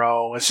 weeks in a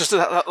row. It's just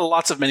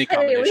lots of many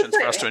combinations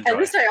for us to enjoy. At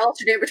least I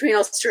alternate between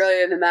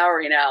Australia and the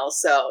Maori now.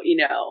 So,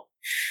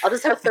 I'll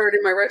just have third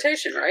in my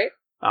rotation, right?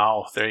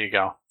 Oh, there you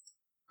go.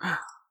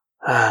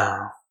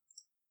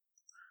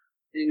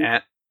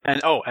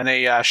 And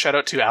a shout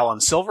out to Alan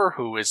Silver,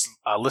 who is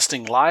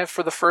listing live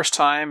for the first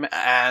time.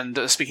 And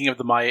speaking of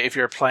the Maya, if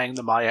you're playing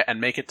the Maya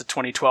and make it to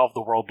 2012,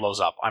 the world blows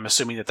up. I'm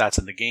assuming that that's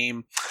in the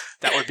game.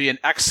 That would be an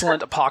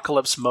excellent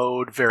apocalypse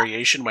mode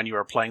variation when you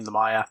are playing the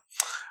Maya.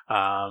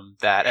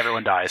 That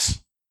everyone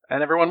dies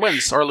and everyone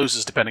wins or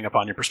loses, depending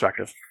upon your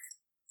perspective.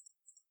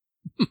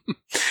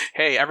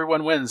 Hey,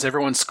 everyone wins.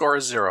 Everyone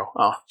scores 0.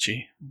 Oh,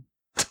 gee.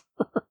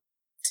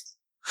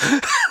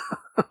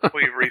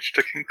 We've reached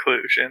a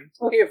conclusion.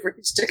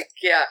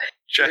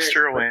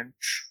 Gesture wins.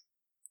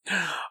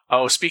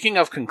 Oh, speaking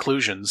of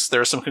conclusions,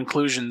 there are some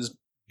conclusions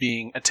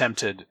being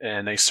attempted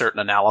in a certain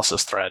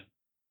analysis thread.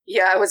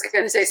 Yeah, I was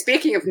going to say,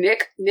 speaking of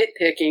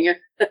nitpicking,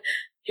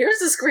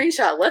 here's a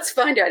screenshot. Let's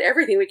find out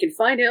everything we can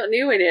find out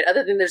new in it,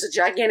 other than there's a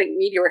gigantic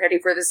meteor heading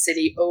for the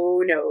city.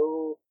 Oh,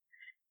 no.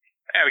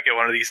 Yeah, we get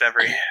one of these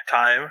every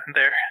time.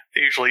 They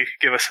usually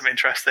give us some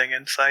interesting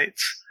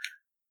insights.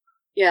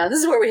 Yeah, this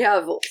is where we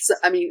have,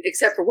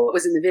 except for what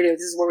was in the video, this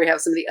is where we have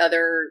some of the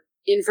other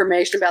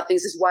information about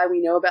things. This is why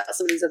we know about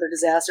some of these other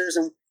disasters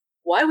and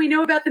why we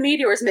know about the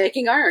meteors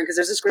making iron, because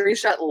there's a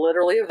screenshot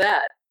literally of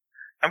that.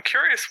 I'm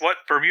curious what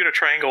Bermuda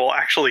Triangle will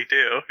actually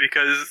do,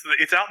 because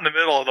it's out in the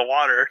middle of the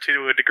water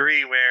to a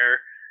degree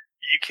where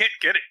you can't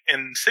get it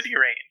in city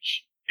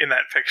range in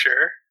that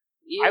picture.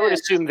 Yeah. I would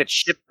assume that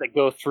ships that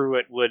go through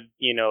it would,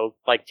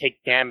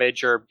 take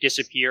damage or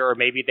disappear, or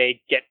maybe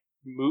they get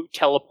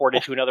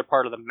teleported to another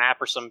part of the map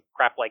or some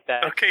crap like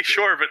that. Okay,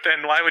 sure, but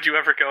then why would you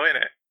ever go in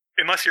it?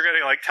 Unless you're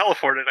getting,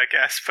 teleported, I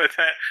guess, but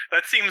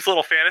that seems a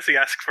little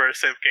fantasy-esque for a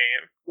Civ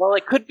game. Well,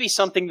 it could be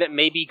something that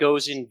maybe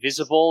goes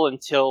invisible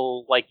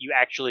until, you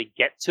actually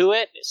get to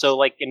it,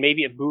 so, and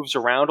maybe it moves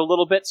around a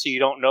little bit so you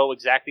don't know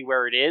exactly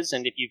where it is,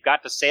 and if you've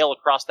got to sail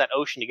across that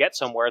ocean to get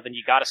somewhere, then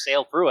you gotta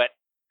sail through it,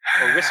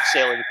 or risk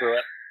sailing through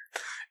it.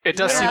 It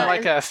does seem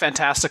like a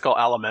fantastical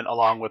element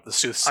along with the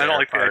soothsayer I don't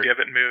like part. the idea of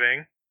it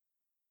moving.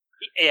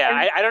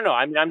 Yeah, I don't know.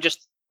 I'm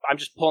just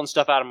pulling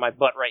stuff out of my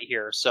butt right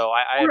here, so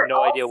I have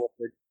no idea what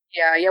they're...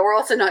 Yeah, we're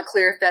also not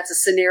clear if that's a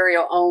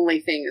scenario-only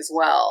thing as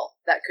well.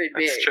 That could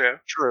be. That's true.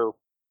 True.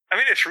 I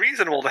mean, it's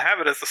reasonable to have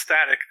it as a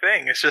static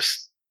thing. It's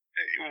just,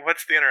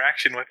 what's the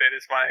interaction with it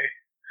is my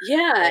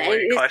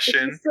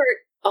question. If you start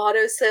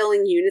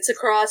auto-sailing units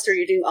across, or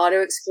you're doing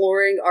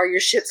auto-exploring, are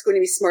your ships going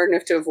to be smart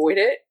enough to avoid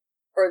it?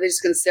 or are they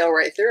just going to sail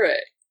right through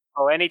it?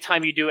 Oh,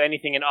 anytime you do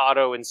anything in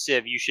auto and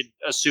Civ, you should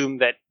assume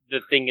that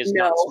the thing is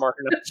not smart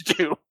enough to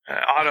do.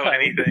 Auto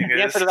anything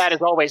The answer to that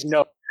is always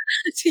no.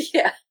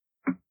 Yeah.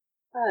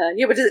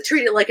 But does it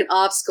treat it like an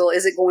obstacle?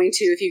 Is it going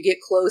to, if you get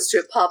close to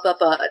it, pop up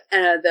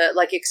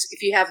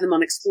if you have them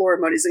on Explorer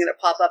mode, is it going to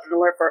pop up an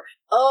alert for,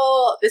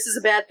 oh, this is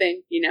a bad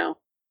thing,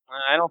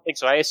 I don't think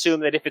so. I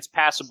assume that if it's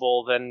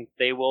passable, then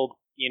they will,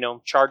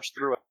 charge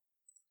through it.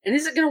 And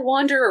is it going to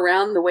wander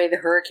around the way the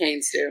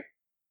hurricanes do?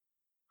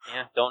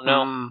 Yeah, don't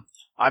know.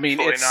 I mean,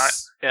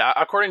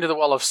 according to the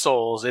Well of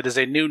Souls, it is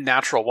a new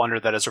natural wonder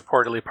that is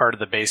reportedly part of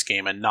the base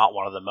game and not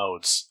one of the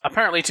modes.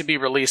 Apparently to be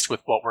released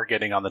with what we're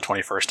getting on the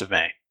 21st of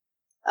May.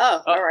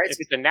 Oh, all right. If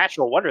it's a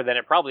natural wonder, then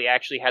it probably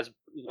actually has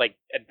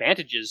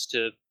advantages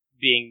to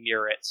being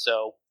near it.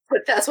 So,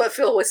 but that's what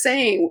Phil was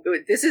saying.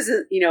 This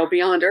isn't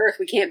beyond Earth.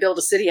 We can't build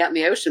a city out in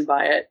the ocean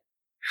by it.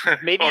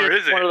 Maybe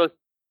it's one of those.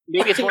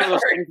 Maybe it's one of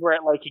those things where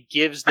it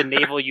gives the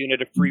naval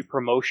unit a free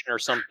promotion or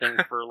something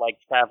for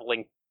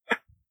traveling.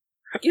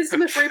 Gives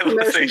them a free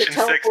promotion to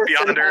teleport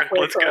beyond Earth.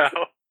 Let's go.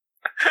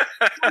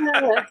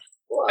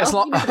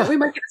 We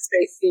might get a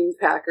space themed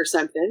pack or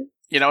something.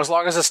 As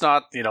long as it's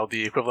not,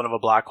 the equivalent of a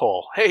black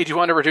hole. Hey, do you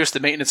want to reduce the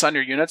maintenance on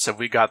your units? Have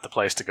we got the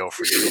place to go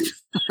for you?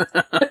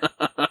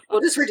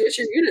 We'll just reduce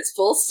your units,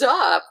 full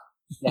stop.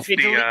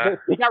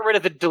 They got rid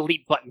of the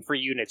delete button for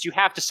units. You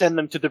have to send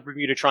them to the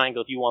Bermuda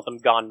Triangle if you want them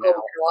gone now.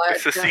 Oh,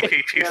 it's the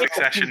CK2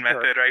 succession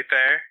method right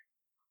there.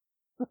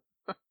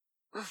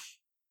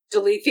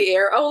 Delete the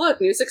air. Oh,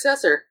 look, new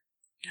successor.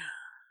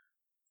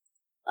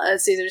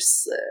 Let's see,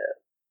 there's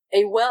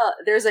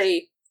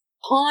a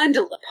pond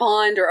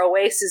or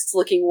oasis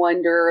looking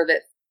wonder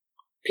that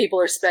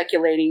people are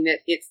speculating that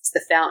it's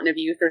the Fountain of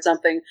Youth or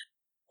something,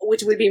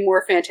 which would be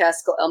more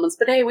fantastical elements.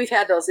 But hey, we've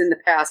had those in the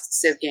past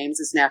Civ games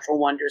as natural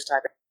wonders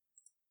type of.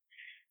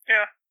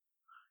 Yeah.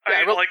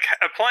 I mean,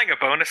 applying a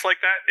bonus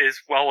like that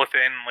is well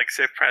within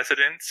Civ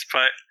precedents,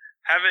 but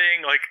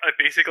having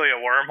basically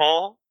a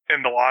wormhole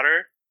in the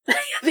water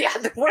yeah,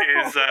 the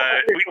wormhole is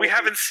we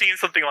haven't seen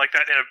something like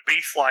that in a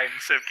baseline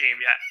Civ game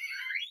yet.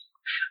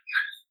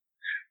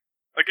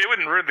 It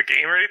wouldn't ruin the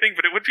game or anything,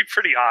 but it would be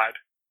pretty odd.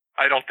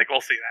 I don't think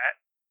we'll see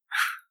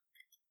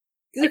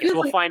that. I guess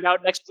we'll find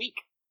out next week.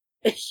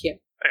 Yeah.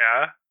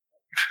 Yeah.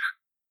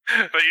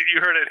 But you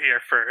heard it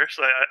here first.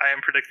 I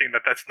am predicting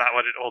that that's not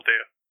what it will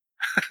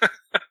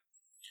do.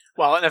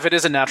 Well, and if it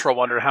is a natural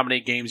wonder, how many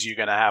games are you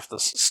going to have to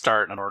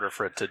start in order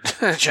for it to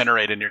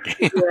generate in your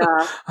game?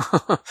 Yeah.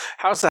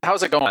 How's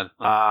it going?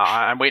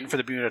 I'm waiting for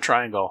the Bermuda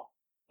Triangle.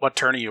 What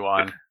turn are you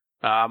on?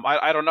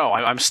 I don't know.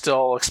 I'm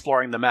still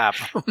exploring the map.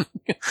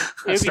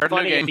 It'd be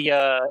funny if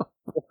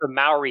the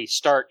Maori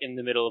start in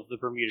the middle of the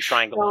Bermuda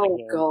Triangle. Oh,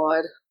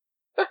 God.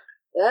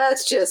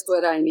 That's just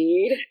what I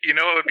need. You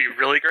know what would be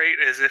really great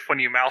is if when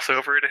you mouse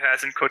over it, it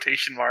has in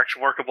quotation marks,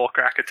 workable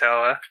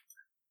Krakatoa.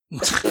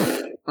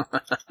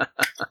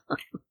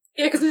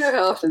 Yeah, because you know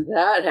how often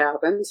that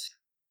happens.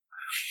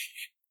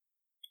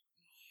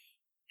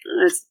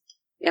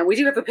 And we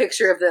do have a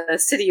picture of the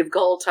City of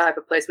Gold type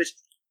of place, which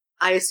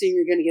I assume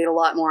you're going to get a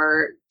lot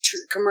more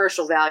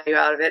commercial value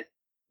out of it.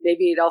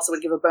 Maybe it also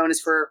would give a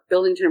bonus for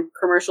building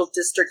commercial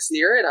districts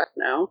near it. I don't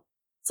know.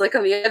 It's like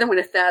on the other one,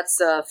 if that's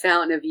a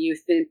Fountain of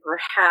Youth, then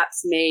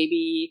perhaps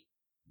maybe,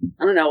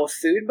 I don't know, a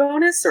food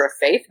bonus or a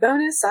faith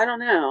bonus? I don't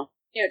know.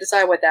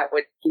 Decide what that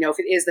would, if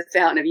it is the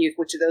Fountain of Youth,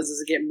 which of those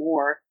does it get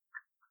more?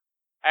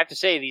 I have to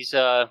say, these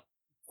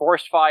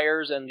forest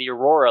fires and the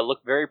aurora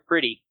look very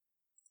pretty.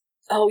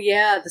 Oh,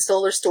 yeah, the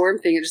solar storm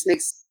thing. It just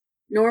makes...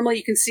 Normally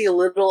you can see a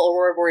little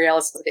aurora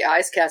borealis with the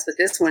ice cast, but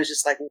this one is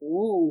just like,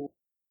 woo.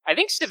 I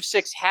think Civ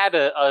 6 had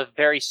a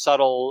very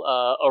subtle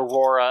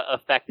aurora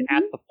effect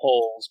at the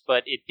poles,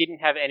 but it didn't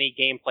have any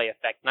gameplay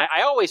effect. And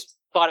I always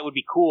thought it would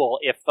be cool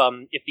if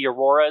the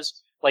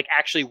auroras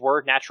actually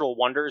were natural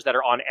wonders that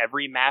are on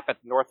every map at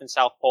the North and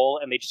South Pole,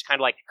 and they just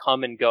kind of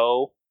come and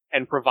go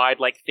and provide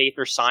faith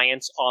or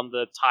science on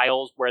the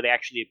tiles where they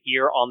actually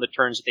appear on the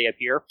turns that they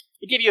appear.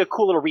 It give you a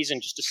cool little reason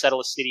just to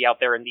settle a city out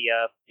there in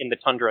the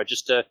tundra,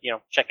 just to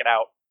check it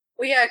out.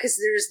 Well, yeah, because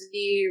there's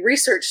the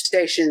research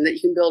station that you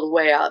can build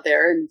way out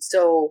there, and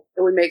so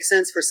it would make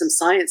sense for some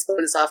science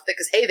bonus off that,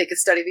 because hey, they could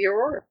study the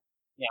aurora.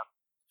 Yeah.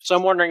 So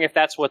I'm wondering if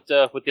that's what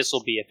this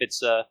will be. If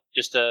it's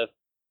just a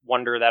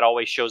wonder that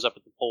always shows up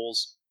at the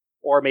poles,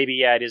 or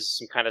maybe it is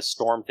some kind of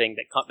storm thing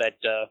that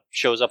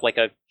shows up like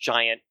a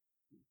giant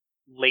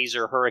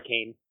laser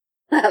hurricane.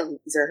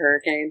 Laser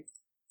hurricane.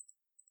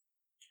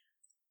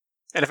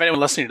 And if anyone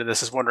listening to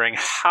this is wondering,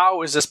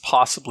 how is this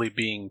possibly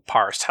being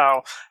parsed?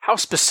 How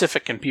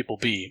specific can people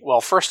be?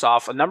 Well, first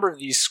off, a number of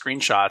these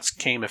screenshots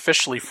came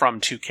officially from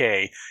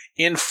 2K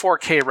in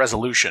 4K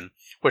resolution,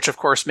 which of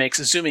course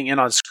makes zooming in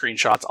on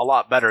screenshots a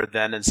lot better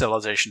than in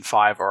Civilization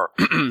 5 or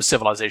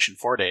Civilization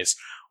 4 days.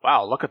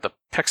 Wow, look at the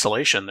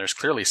pixelation, there's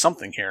clearly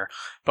something here.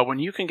 But when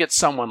you can get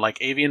someone like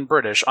Avian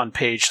British on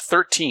page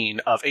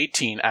 13 of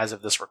 18 as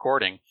of this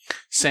recording,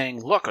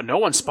 saying, look, no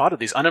one spotted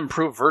these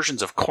unimproved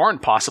versions of corn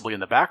possibly in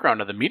the background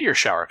of the meteor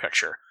shower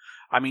picture.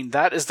 I mean,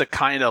 that is the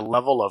kind of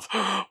level of,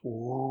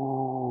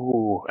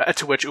 ooh,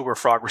 To which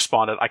Uberfrog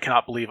responded, "I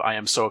cannot believe I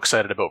am so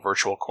excited about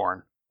virtual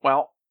corn."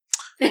 Well,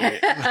 Hey,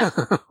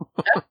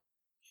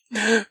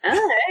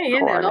 you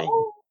Corny.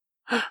 know.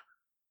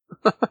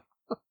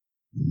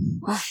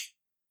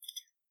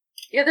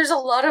 Yeah, there's a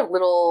lot of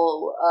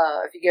little,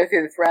 if you go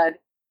through the thread,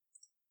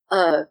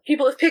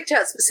 people have picked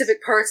out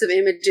specific parts of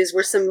images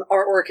where some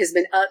artwork has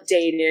been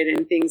updated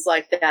and things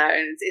like that,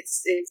 and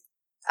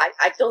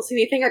I don't see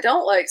anything I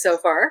don't like so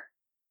far.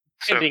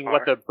 Ending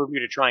what the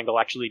Bermuda Triangle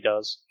actually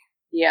does.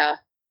 Yeah.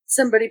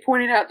 Somebody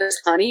pointed out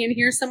there's honey in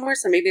here somewhere,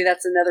 so maybe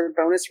that's another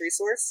bonus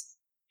resource.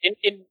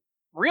 In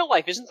real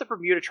life, isn't the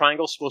Bermuda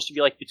Triangle supposed to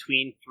be like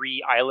between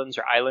 3 islands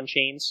or island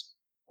chains?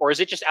 Or is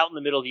it just out in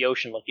the middle of the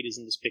ocean like it is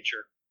in this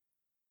picture?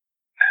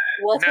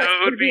 Well, it's No, like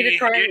it would Bermuda be-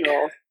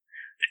 Triangle.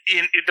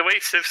 In the way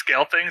Civ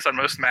scale things on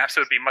most maps,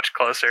 it would be much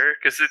closer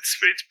because it's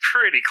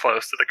pretty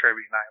close to the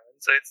Caribbean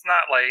islands. It's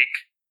not like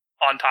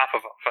on top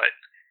of them, but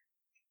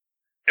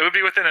it would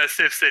be within a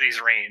Civ city's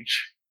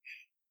range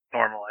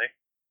normally.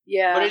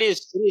 Yeah. But it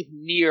is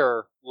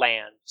near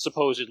land,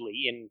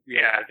 supposedly, in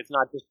real Yeah. life. It's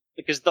not just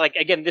because, like,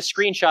 again, this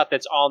screenshot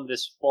that's on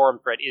this forum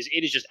thread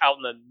it is just out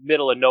in the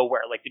middle of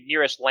nowhere. Like, the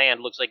nearest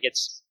land looks like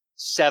it's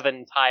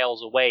 7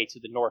 tiles away to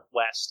the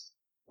northwest.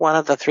 One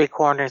of the 3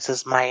 corners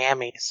is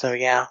Miami, so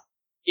yeah.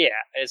 Yeah,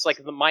 it's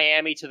like the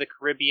Miami to the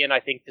Caribbean, I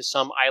think, to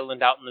some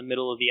island out in the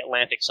middle of the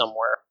Atlantic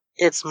somewhere.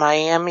 It's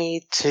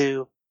Miami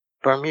to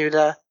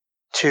Bermuda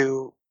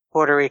to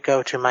Puerto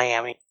Rico to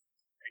Miami.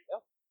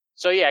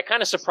 So yeah,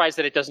 kind of surprised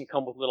that it doesn't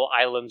come with little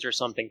islands or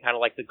something, kind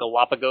of like the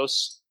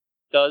Galapagos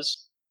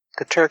does.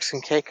 The Turks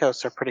and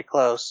Caicos are pretty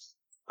close.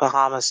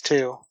 Bahamas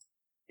too.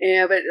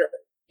 Yeah, but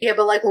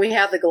like when we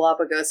have the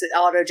Galapagos, it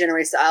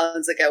auto-generates the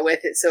islands that go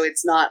with it, so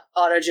it's not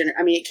auto-generate.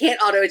 I mean, it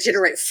can't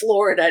auto-generate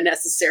Florida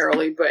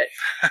necessarily, but...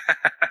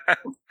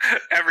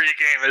 Every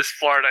game is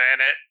Florida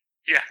in it.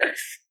 Yes.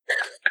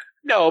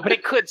 No, but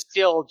it could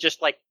still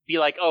just like be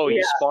like, oh,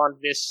 you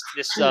spawned this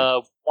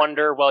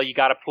wonder. Well, you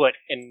got to put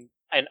an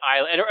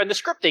island, and the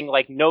scripting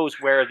like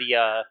knows where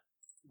the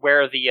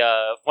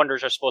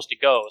wonders are supposed to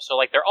go. So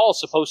like they're all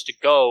supposed to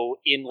go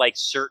in like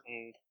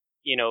certain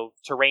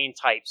terrain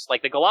types.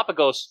 Like the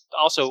Galapagos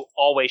also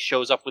always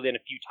shows up within a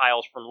few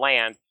tiles from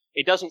land.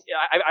 It doesn't.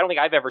 I don't think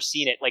I've ever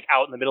seen it like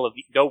out in the middle of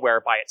nowhere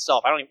by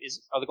itself. Are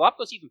the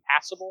Galapagos even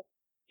passable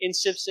in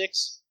Civ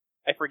 6?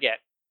 I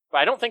forget. But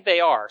I don't think they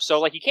are. So,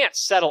 like, you can't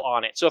settle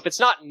on it. So if it's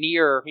not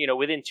near,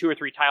 within 2 or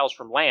 3 tiles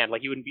from land,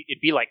 like,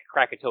 it'd be like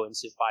Krakatoa in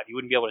Civ 5. You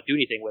wouldn't be able to do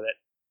anything with it.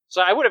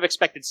 So I would have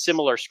expected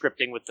similar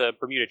scripting with the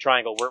Bermuda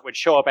Triangle, where it would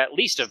show up at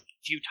least a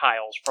few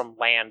tiles from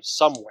land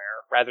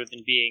somewhere, rather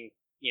than being,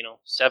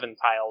 7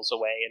 tiles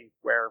away and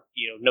where,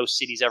 no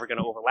city's ever going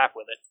to overlap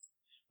with it.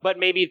 But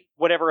maybe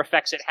whatever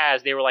effects it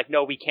has, they were like,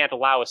 no, we can't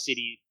allow a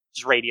city's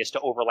radius to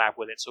overlap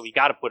with it, so we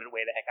got to put it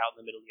way the heck out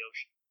in the middle of the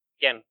ocean.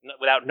 Again,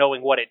 without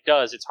knowing what it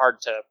does, it's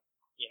hard to,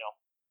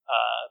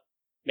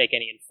 make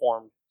any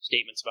informed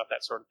statements about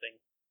that sort of thing.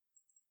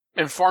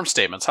 Informed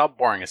statements? How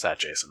boring is that,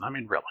 Jason? I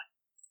mean, really?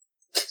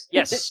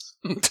 Yes.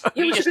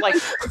 we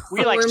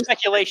like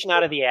speculation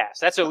out of the ass.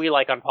 That's what we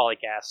like on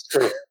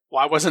PolyCast.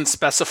 Well, I wasn't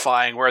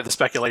specifying where the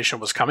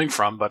speculation was coming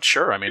from, but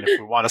sure, I mean, if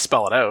we want to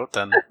spell it out,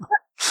 then...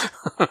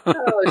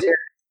 Oh, dear.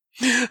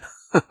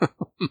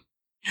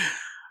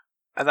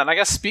 And then I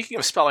guess speaking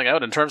of spelling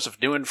out, in terms of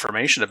new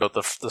information about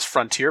this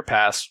Frontier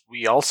Pass,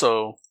 we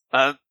also,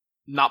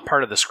 not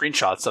part of the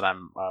screenshots that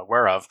I'm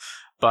aware of,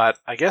 but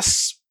I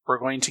guess we're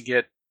going to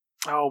get,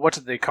 what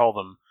did they call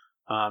them?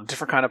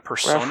 Different kind of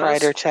personas? Rough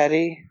Rider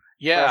Teddy.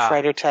 Yeah. Rough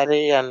Rider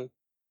Teddy and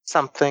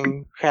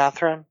something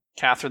Catherine.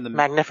 Catherine the...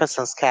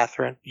 Magnificence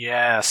Catherine.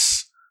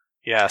 Yes.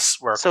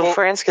 So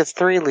France gets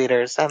 3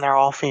 leaders, and they're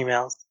all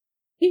females.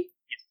 We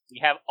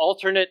have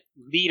alternate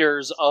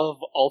leaders of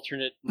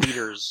alternate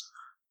leaders.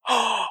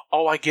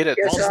 Oh, I get it.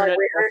 Yes,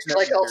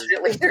 alternate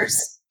alternate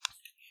leaders.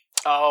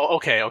 Oh,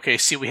 okay.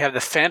 See, we have the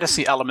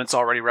fantasy elements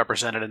already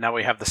represented, and now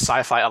we have the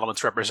sci-fi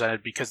elements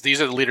represented because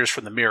these are the leaders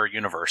from the mirror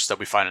universe that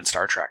we find in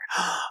Star Trek.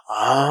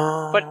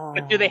 Oh.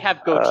 But do they have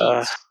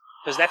goatees?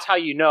 Because that's how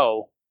you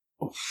know.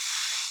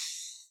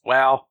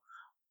 Well,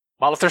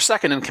 if they're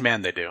second in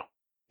command, they do.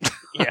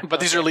 Yeah, but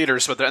these are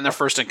leaders, and they're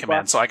first in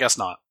command, so I guess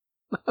not.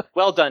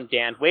 Well done,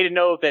 Dan. Way to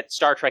know that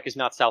Star Trek is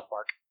not South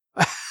Park.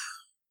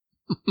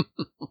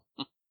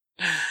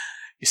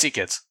 You see,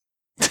 kids.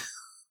 It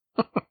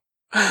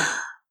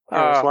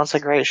was once a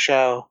great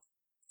show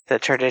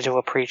that turned into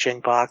a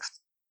preaching box.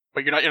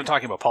 But you're not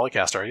talking about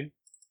PolyCast, are you?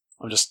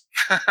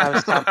 I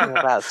was talking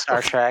about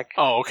Star Trek.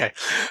 Oh, okay.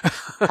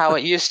 How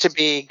it used to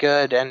be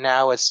good, and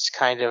now it's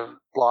kind of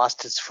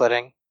lost its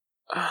footing.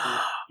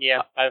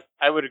 Yeah,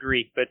 I would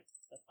agree, but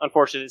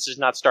unfortunately, this is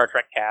not Star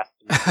Trek cast.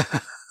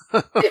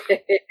 Although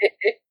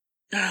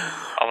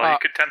you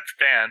could tempt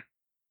Dan.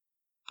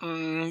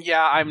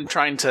 Yeah, I'm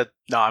trying to.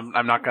 No,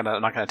 I'm not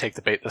gonna take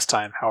the bait this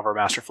time. However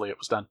masterfully it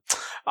was done.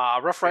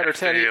 Rough Rider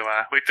Teddy. We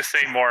have to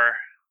say more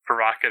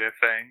provocative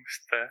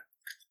things to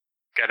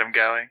get him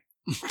going.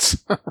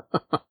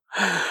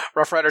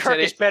 Rough Rider Kirk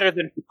Teddy is better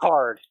than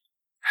Picard.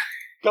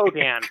 Go,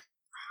 Dan.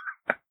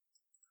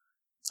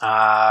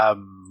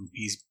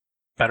 He's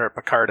better at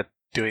Picard at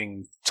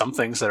doing some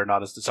things that are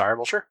not as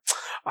desirable, sure.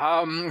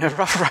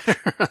 Rough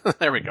Rider,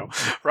 there we go.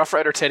 Rough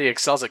Rider Teddy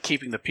excels at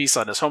keeping the peace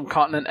on his home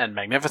continent, and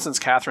Magnificence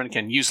Catherine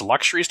can use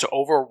luxuries to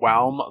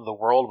overwhelm the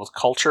world with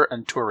culture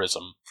and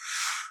tourism.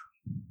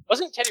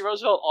 Wasn't Teddy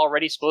Roosevelt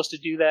already supposed to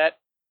do that?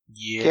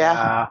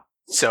 Yeah.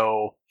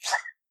 So...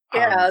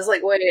 Yeah, I was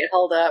like, wait,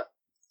 hold up.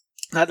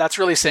 That's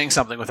really saying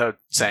something without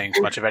saying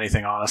much of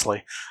anything,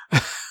 honestly.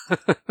 And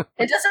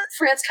doesn't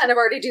France kind of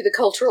already do the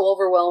cultural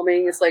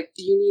overwhelming? It's like,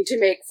 do you need to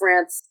make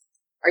France...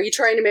 Are you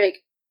trying to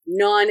make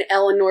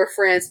non-Eleanor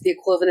France the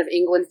equivalent of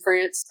England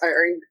France? Or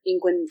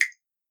England...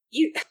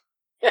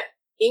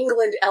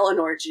 England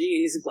Eleanor,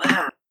 jeez,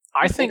 wow.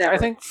 I think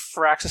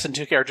Firaxis and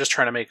 2K are just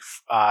trying to make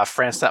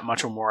France that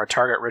much more a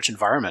target-rich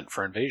environment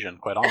for invasion,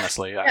 quite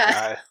honestly.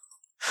 Yeah.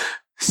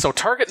 So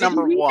target Do you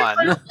number need to one...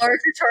 put a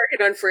larger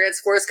target on France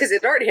for us, because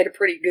it already had a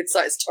pretty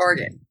good-sized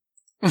target.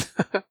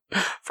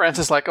 France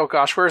is like, oh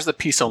gosh, where's the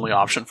peace-only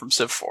option from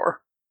Civ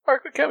 4?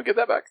 Can't we get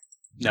that back?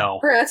 No.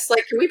 France,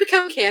 like, can we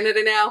become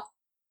Canada now?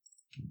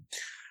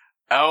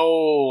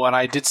 Oh, and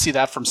I did see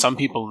that from some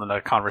people in the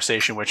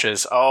conversation, which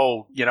is,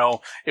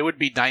 it would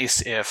be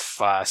nice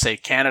if, say,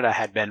 Canada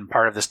had been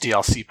part of this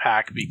DLC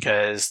pack,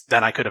 because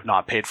then I could have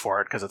not paid for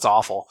it, because it's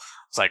awful.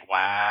 It's like,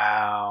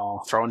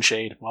 wow, throwing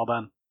shade. Well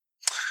done.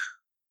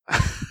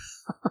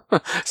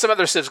 Some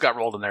other civs got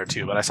rolled in there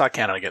too, but I saw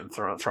Canada getting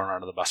thrown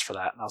under the bus for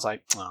that, and I was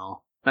like,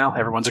 oh, well,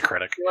 everyone's a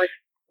critic. You're like,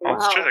 Well,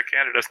 it's true wow. that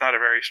Canada's not a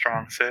very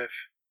strong civ,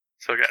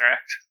 so get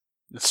wrecked.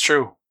 It's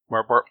true.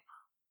 We're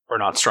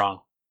not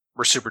strong.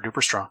 We're super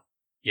duper strong.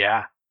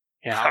 Yeah.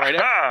 Yeah. All right.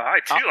 I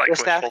too like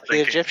Just ask wishful the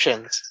thinking.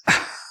 Egyptians.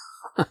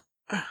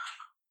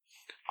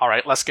 All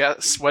right. Let's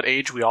guess what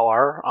age we all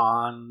are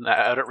on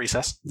out at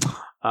recess.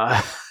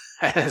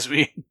 As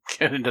we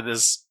get into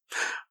this,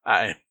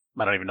 I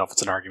don't even know if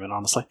it's an argument,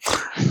 honestly.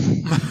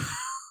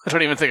 I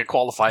don't even think it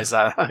qualifies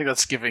that. I think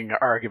that's giving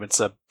arguments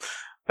a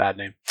bad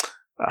name.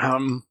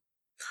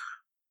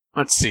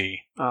 Let's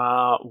see.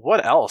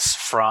 What else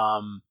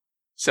from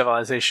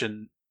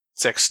Civilization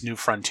 6 New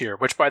Frontier?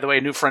 Which, by the way,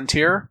 New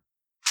Frontier,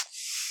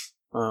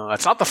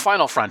 it's not the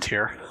final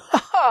frontier.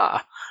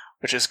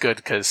 Which is good,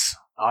 because,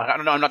 I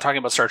don't know, I'm not talking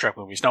about Star Trek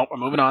movies. Nope, I'm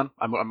moving on.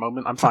 I'm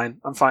moving. I'm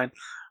fine.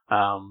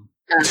 Uh-huh.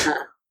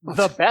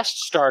 The best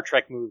Star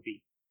Trek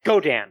movie. Go,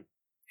 Dan.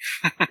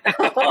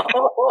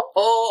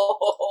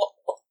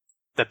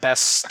 The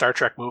best Star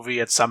Trek movie,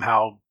 it's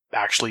somehow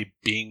actually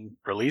being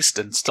released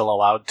and still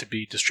allowed to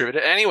be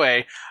distributed.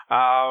 Anyway,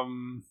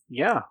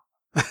 yeah.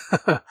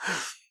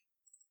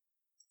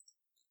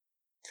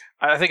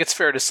 I think it's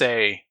fair to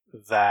say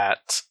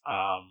that,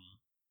 I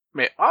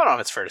don't know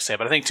if it's fair to say,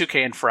 but I think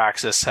 2K and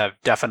Firaxis have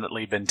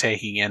definitely been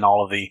taking in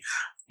all of the,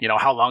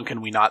 how long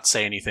can we not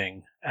say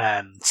anything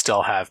and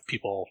still have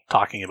people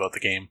talking about the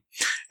game?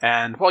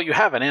 And, well, you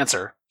have an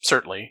answer,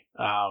 certainly.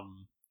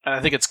 And I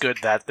think it's good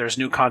that there's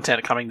new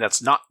content coming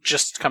that's not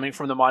just coming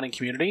from the modding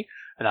community,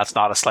 and that's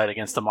not a slight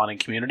against the modding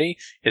community.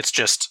 It's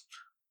just,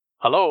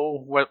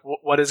 hello,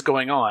 what is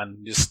going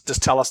on?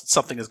 Just tell us that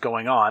something is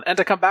going on. And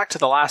to come back to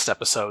the last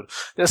episode,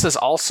 this is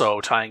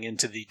also tying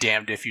into the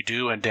damned if you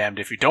do and damned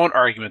if you don't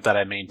argument that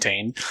I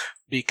maintain,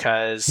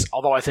 because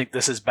although I think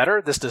this is better,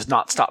 this does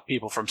not stop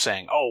people from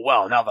saying, oh,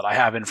 well, now that I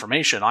have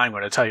information, I'm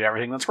going to tell you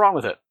everything that's wrong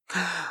with it.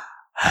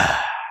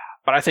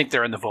 But I think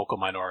they're in the vocal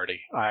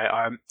minority.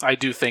 I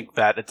do think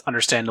that it's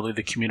understandably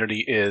the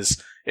community is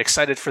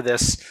excited for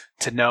this,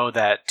 to know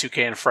that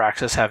 2K and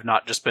Firaxis have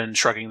not just been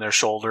shrugging their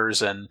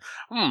shoulders and,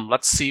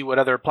 let's see what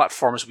other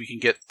platforms we can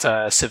get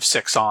Civ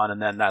 6 on,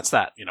 and then that's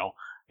that.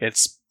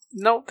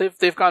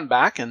 They've gone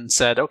back and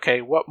said,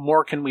 okay, what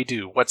more can we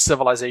do? What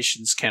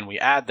civilizations can we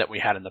add that we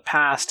had in the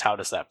past? How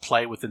does that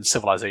play within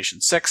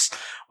Civilization 6?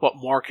 What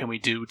more can we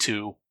do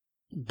to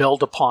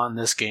build upon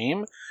this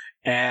game?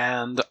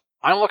 And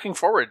I'm looking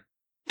forward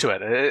to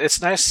it.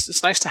 It's nice.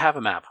 It's nice to have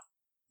a map.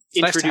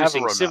 It's nice to have a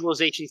Introducing roadmap.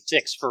 Civilization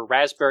 6 for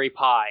Raspberry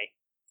Pi.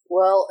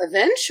 Well,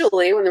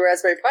 eventually, when the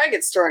Raspberry Pi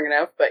gets strong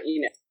enough, but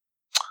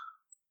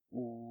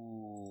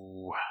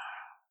Ooh.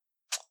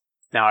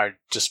 Now I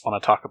just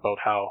want to talk about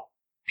how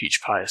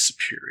Peach Pie is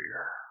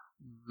superior.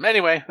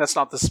 Anyway, that's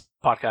not this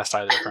podcast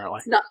either, apparently.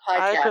 It's not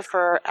I podcast.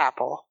 prefer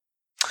Apple.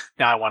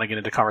 Now I want to get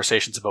into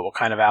conversations about what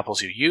kind of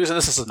apples you use, and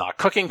this is not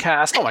Cooking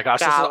Cast. Oh my gosh,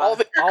 this is Gala.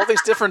 all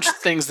these different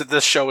things that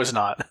this show is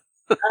not.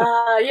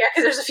 Yeah,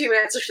 because there's a few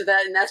answers to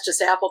that, and that's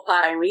just apple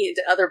pie, and we get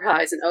into other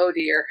pies, and oh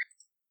dear.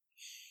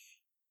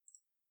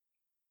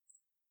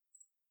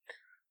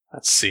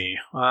 Let's see.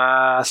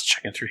 Let's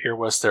checking through here.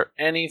 Was there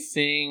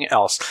anything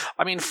else?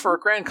 I mean, for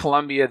Grand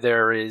Columbia,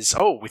 there is...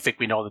 Oh, we think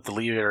we know that the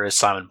leader is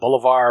Simon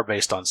Bolivar,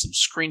 based on some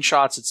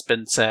screenshots, it's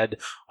been said.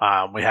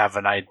 We have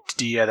an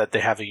idea that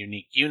they have a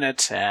unique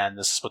unit, and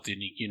this is what the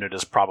unique unit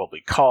is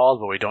probably called,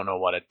 but we don't know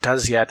what it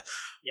does yet.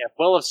 Yeah,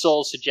 Well of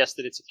Souls suggests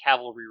that it's a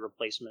cavalry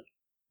replacement.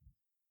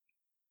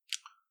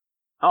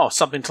 Oh,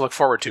 something to look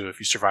forward to if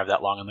you survive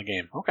that long in the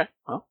game. Okay,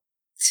 well.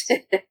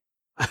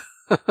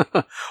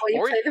 Well, you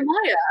Or- play the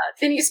Maya.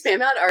 Then you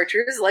spam out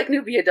archers like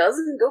Nubia does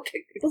and go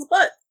kick people's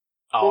butt.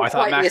 Oh, I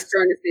thought quite be as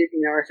strong as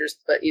anything archers,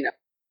 but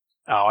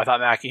Oh, I thought,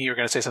 Mackie, you were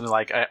going to say something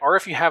like, or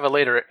if you have a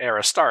later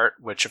era start,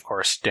 which, of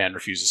course, Dan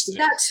refuses to do.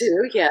 That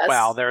too, yes.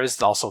 Well, there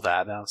is also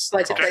that. That's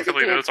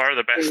technically, those are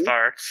the best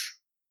starts.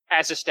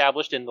 As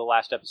established in the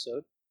last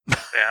episode.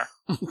 Yeah.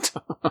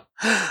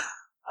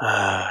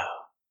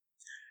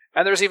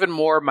 And there's even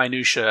more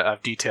minutia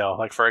of detail.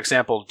 Like, for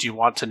example, do you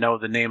want to know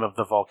the name of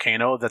the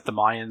volcano that the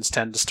Mayans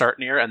tend to start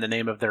near and the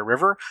name of their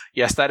river?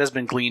 Yes, that has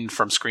been gleaned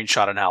from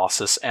screenshot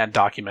analysis and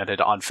documented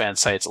on fan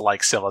sites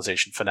like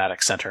Civilization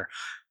Fanatics Center.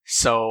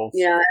 So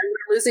yeah, and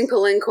we're losing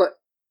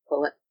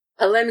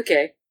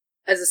Palenque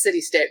as a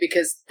city-state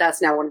because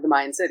that's now one of the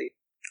Mayan cities.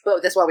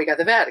 But that's why we got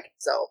the Vatican.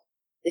 So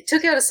they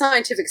took out a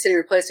scientific city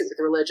and replaced it with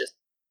a religious.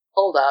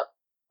 Hold up.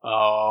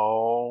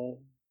 Oh.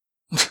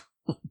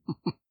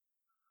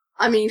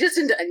 I mean, just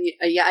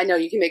yeah, I know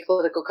you can make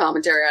political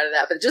commentary out of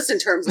that, but just in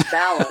terms of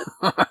balance.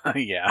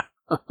 Yeah.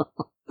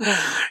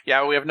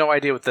 Yeah, we have no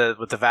idea with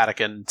the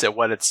Vatican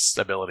what its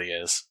ability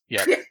is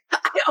yet.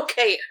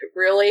 Okay,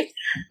 really?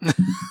 The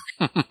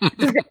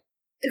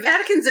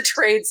Vatican's a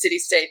trade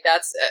city-state,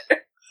 that's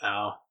it.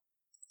 Oh.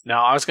 No,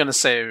 I was going to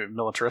say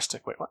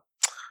militaristic. Wait, what?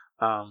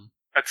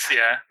 That's,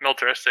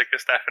 militaristic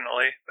is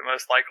definitely the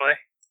most likely.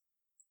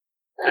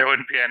 There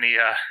wouldn't be any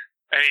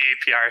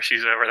PR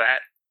issues over that.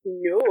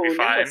 No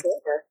whatsoever.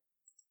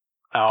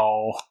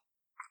 Oh.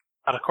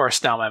 And of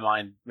course, now my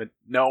mind. But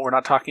no, we're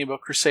not talking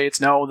about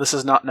crusades. No, this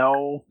is not.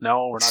 No,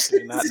 we're not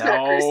doing that.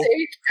 No.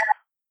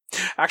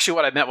 Actually,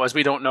 what I meant was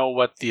we don't know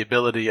what the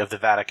ability of the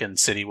Vatican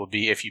City will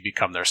be if you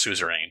become their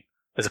suzerain,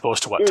 as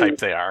opposed to what type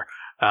they are.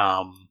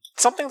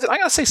 Something that I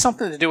gotta say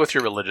something to do with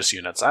your religious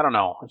units. I don't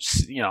know.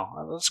 It's,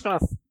 I'm just gonna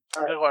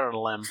go out on a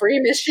limb. Free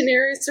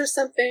missionaries or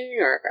something,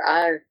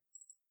 or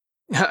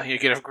you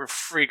get a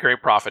free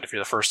great profit if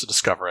you're the first to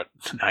discover it.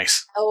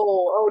 Nice.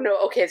 Oh no.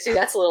 Okay, see,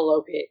 that's a little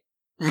low pay.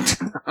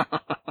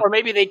 Or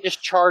maybe they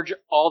just charge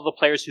all the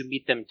players who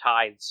meet them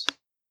tithes.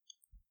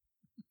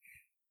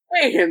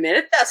 Wait a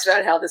minute, that's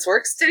not how this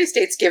works.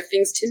 City-states give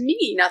things to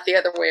me, not the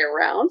other way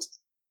around.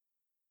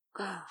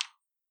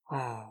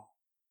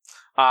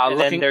 And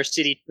then their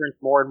city turns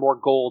more and more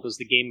gold as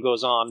the game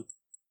goes on.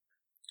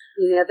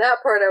 Yeah,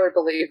 that part I would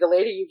believe. The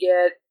later you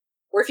get,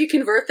 or if you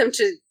convert them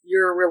to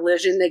your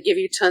religion, they give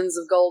you tons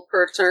of gold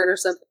per turn or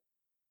something.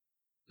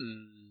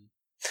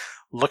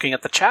 Looking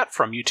at the chat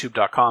from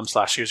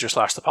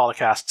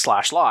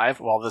youtube.com/user/thepolycast/live,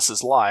 while this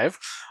is live,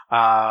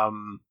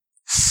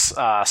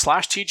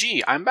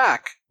 /TG, I'm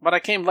back, but I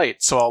came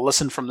late, so I'll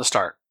listen from the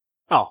start.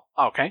 Oh,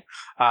 okay.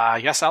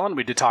 Yes, Alan,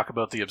 we did talk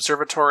about the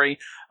observatory.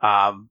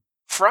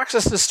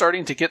 Firaxis is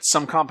starting to get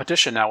some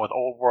competition now with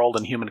Old World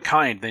and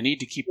Humankind. They need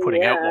to keep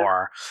putting out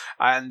more.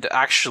 And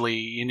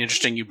actually,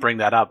 interesting you bring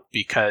that up,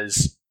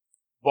 because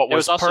what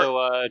was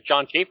also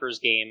John Schaefer's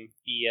game,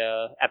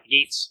 At the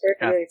Gates.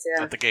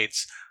 At the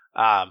Gates.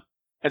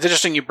 It's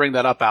interesting you bring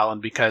that up, Alan,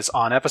 because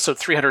on episode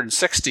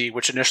 360,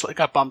 which initially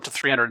got bumped to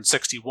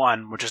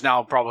 361, which is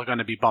now probably going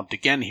to be bumped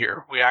again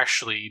here, we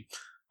actually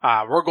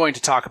we're going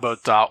to talk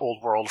about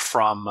Old World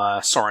from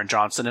Soren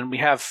Johnson, and we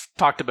have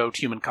talked about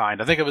Humankind.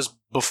 I think it was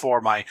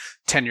before my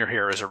tenure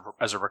here as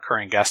a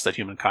recurring guest that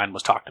Humankind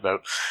was talked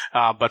about.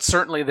 But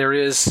certainly there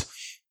is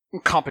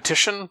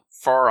competition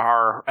for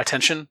our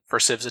attention, for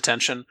Civ's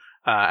attention,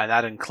 and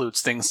that includes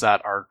things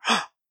that are,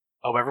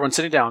 everyone's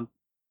sitting down,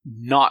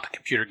 not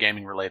computer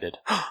gaming related.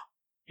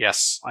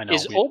 Yes, I know.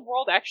 Is Old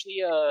World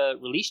actually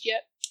released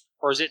yet?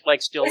 Or is it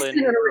still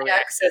in early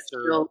access? It's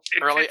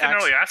in early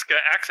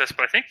access,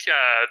 but I think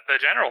the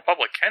general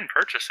public can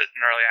purchase it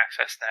in early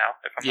access now.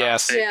 If I'm not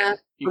mistaken. Yeah,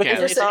 you but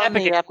can. it's on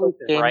the Epic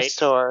Game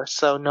Store,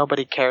 so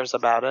nobody cares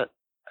about it.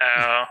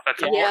 Oh,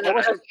 that's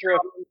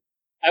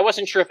I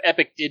wasn't sure if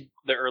Epic did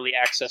the early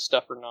access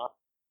stuff or not.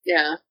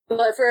 Yeah,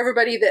 but for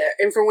everybody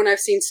and for when I've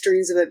seen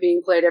streams of it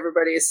being played,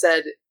 everybody has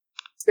said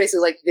it's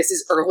basically like, this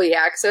is early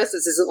access.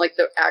 This isn't like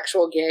the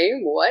actual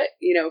game. What?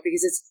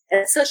 Because it's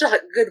at such a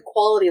good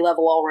quality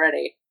level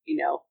already,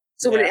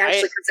 So when it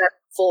actually comes out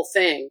full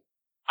thing.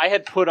 I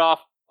had put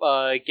off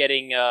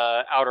getting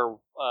Outer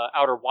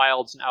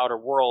Wilds and Outer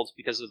Worlds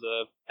because of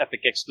the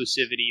Epic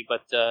exclusivity,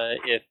 but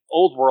if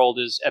Old World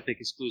is Epic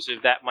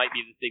exclusive, that might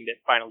be the thing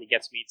that finally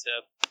gets me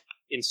to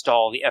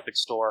install the Epic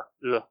Store.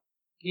 Ugh.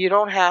 You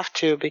don't have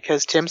to,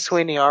 because Tim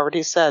Sweeney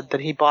already said that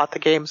he bought the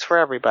games for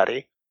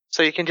everybody.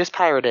 So you can just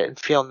pirate it and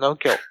feel no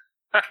guilt.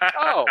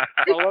 Oh,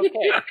 well,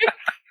 okay.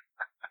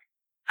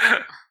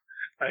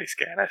 Nice,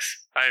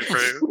 Ganis. I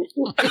approve.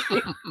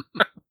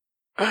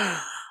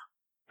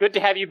 Good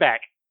to have you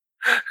back.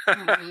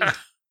 Well,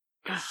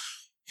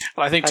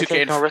 I think 2K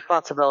take no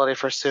responsibility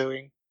for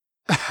suing.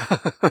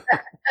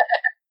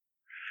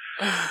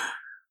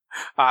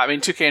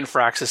 2K and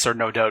Firaxis are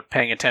no doubt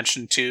paying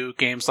attention to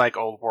games like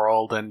Old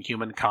World and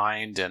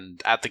Humankind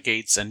and At the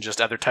Gates and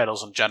just other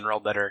titles in general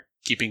that are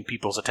keeping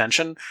people's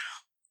attention.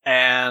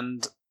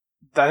 And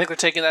I think they're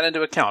taking that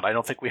into account. I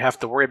don't think we have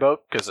to worry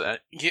about, because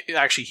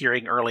actually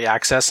hearing early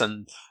access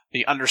and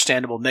the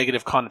understandable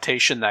negative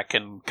connotation that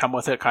can come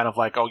with it, kind of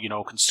like,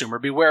 consumer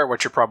beware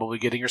what you're probably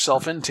getting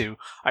yourself into.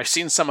 I've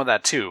seen some of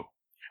that too.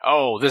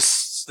 oh,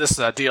 this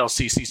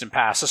DLC season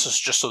pass, this is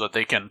just so that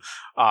they can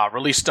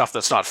release stuff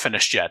that's not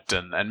finished yet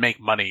and make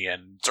money,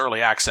 and it's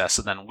early access,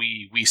 and then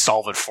we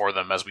solve it for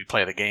them as we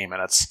play the game,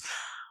 and it's,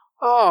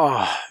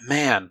 oh,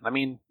 man. I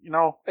mean,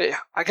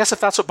 I guess if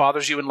that's what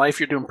bothers you in life,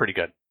 you're doing pretty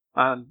good.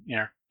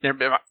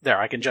 There,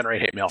 I can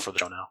generate hate mail for the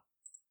show now.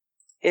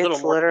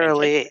 It's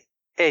literally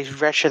a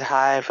wretched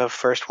hive of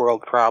first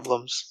world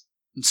problems.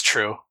 It's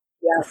true.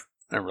 Yeah.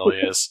 It really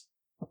is.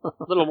 A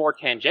little more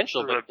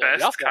tangential, The but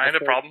best kind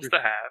of problems to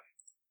have.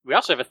 We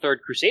also have a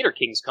third Crusader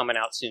Kings coming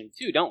out soon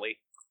too, don't we?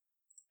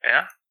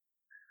 Yeah.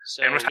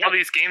 So, And with how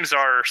these games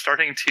are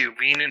starting to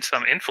lean in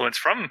some influence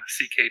from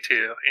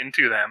CK2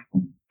 into them,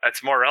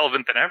 that's more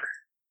relevant than ever.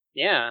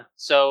 Yeah.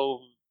 So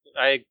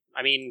I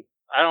mean,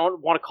 I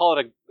don't want to call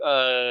it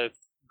a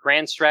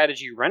grand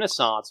strategy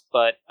renaissance,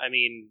 but I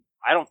mean,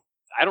 I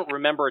don't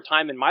remember a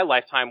time in my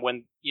lifetime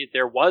when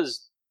there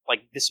was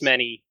like this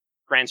many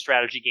grand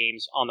strategy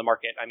games on the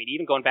market. I mean,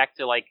 even going back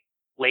to like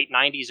late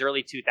 90s,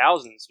 early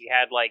 2000s, we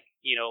had like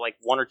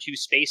one or two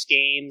space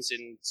games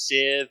and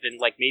Civ and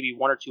like maybe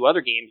one or two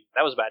other games.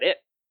 That was about it.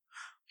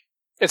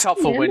 It's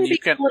helpful when you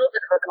can. A little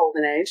bit of a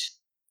golden age.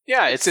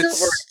 Yeah,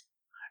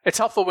 it's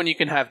helpful when you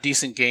can have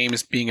decent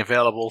games being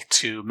available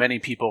to many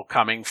people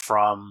coming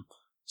from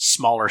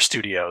smaller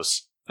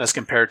studios as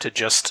compared to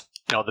just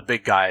the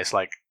big guys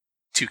like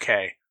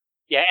 2K.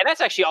 Yeah, and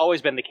that's actually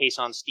always been the case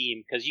on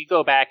Steam, because you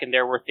go back and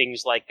there were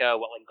things like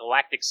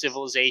Galactic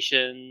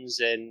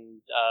Civilizations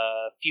and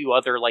a few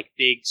other like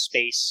big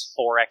space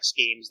 4X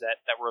games that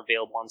were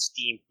available on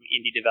Steam from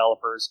indie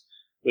developers,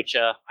 which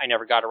I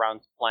never got around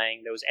to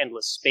playing. There was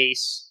Endless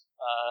Space,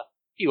 a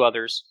few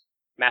others,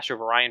 Master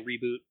of Orion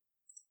reboot.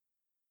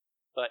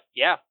 But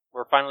yeah,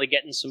 we're finally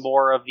getting some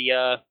more of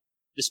the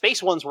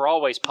space ones were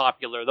always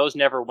popular. Those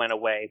never went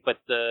away,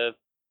 but the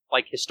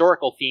like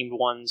historical themed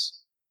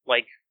ones,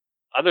 like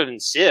other than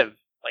Civ,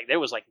 like there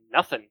was like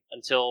nothing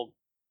until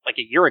like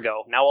a year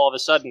ago. Now all of a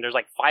sudden there's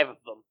like 5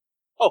 of them.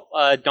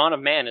 Oh, Dawn of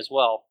Man as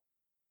well.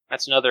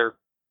 That's another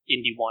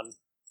indie one.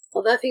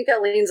 Well, I think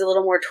that leans a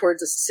little more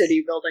towards a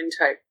city building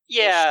type.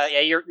 Yeah,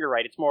 you're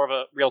right. It's more of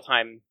a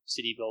real-time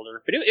city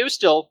builder, but it was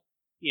still,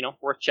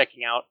 worth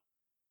checking out.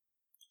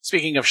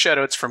 Speaking of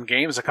shoutouts from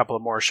games, a couple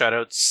of more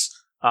shoutouts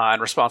in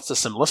response to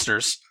some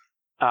listeners.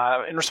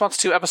 In response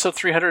to episode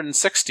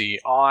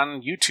 360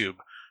 on YouTube,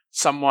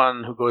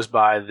 someone who goes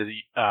by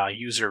the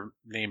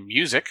username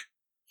Music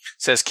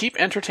says, "Keep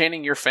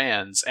entertaining your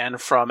fans."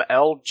 And from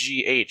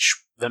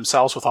LGH,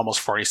 themselves with almost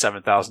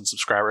 47,000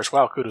 subscribers.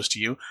 Wow, kudos to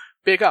you.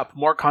 Big up,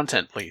 more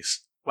content,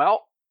 please.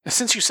 Well,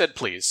 since you said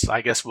please,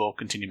 I guess we'll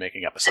continue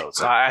making episodes.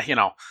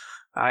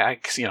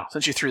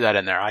 Since you threw that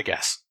in there, I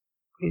guess.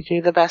 We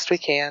do the best we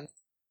can.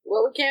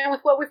 What we can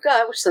with what we've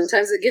got, which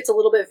sometimes it gets a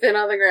little bit thin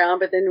on the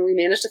ground, but then we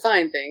manage to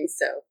find things,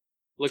 so.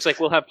 Looks like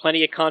we'll have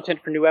plenty of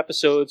content for new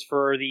episodes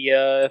for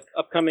the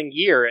upcoming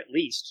year, at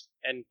least.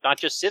 And not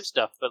just Civ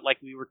stuff, but like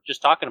we were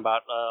just talking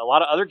about, a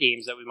lot of other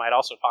games that we might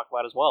also talk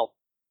about as well.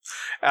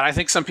 And I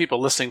think some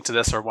people listening to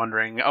this are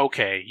wondering,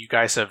 okay, you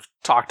guys have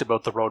talked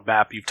about the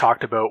roadmap, you've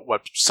talked about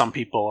what some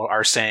people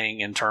are saying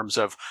in terms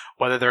of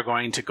whether they're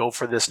going to go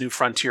for this new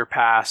Frontier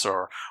Pass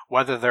or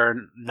whether they're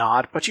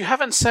not, but you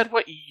haven't said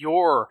what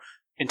your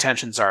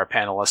intentions are,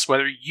 panelists,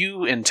 whether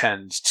you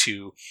intend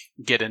to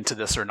get into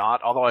this or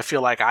not, although I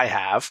feel like I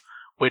have,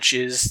 which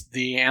is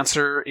the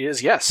answer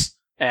is yes.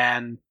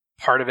 And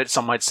part of it,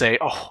 some might say,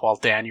 oh, well,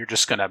 Dan, you're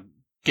just going to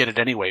get it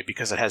anyway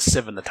because it has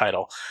Civ in the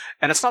title.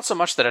 And it's not so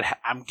much that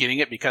I'm getting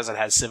it because it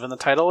has Civ in the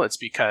title, it's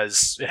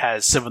because it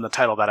has Civ in the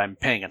title that I'm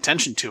paying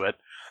attention to it.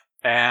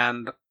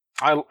 And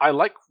I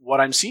like what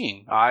I'm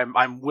seeing.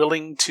 I'm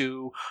willing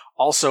to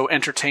also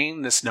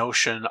entertain this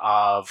notion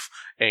of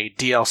a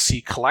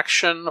DLC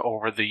collection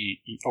over the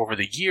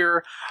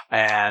year,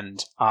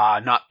 and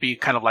not be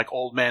kind of like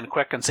Old Man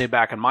Quick and say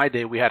back in my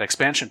day we had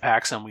expansion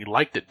packs and we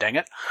liked it. Dang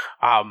it!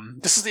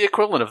 This is the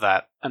equivalent of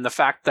that, and the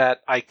fact that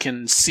I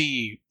can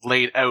see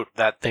laid out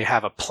that they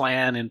have a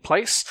plan in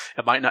place.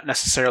 It might not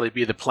necessarily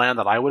be the plan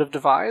that I would have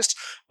devised,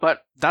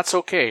 but that's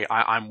okay.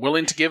 I'm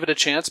willing to give it a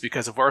chance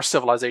because of where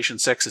Civilization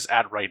 6 is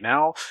at right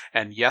now,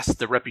 and yes,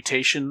 the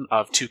reputation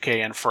of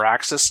 2K and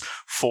Firaxis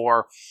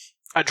for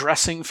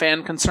addressing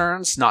fan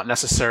concerns, not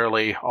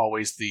necessarily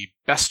always the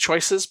best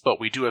choices, but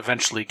we do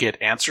eventually get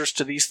answers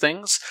to these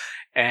things,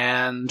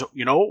 and,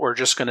 we're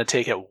just going to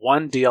take it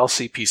one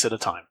DLC piece at a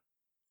time.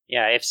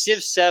 Yeah, if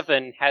Civ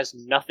 7 has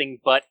nothing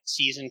but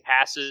season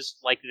passes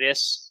like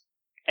this,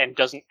 and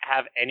doesn't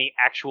have any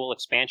actual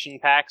expansion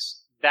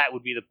packs, that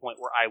would be the point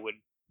where I would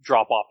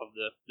drop off of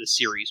the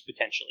series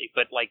potentially.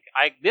 But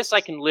I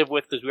can live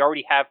with because we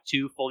already have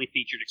 2 fully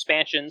featured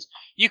expansions.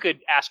 You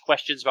could ask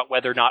questions about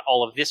whether or not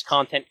all of this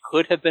content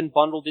could have been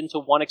bundled into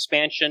one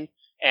expansion,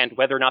 and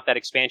whether or not that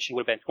expansion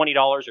would have been $20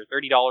 or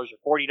 $30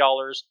 or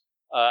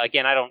 $40.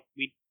 Again, I don't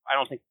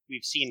think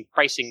we've seen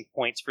pricing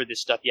points for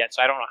this stuff yet,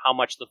 so I don't know how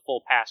much the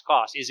full pass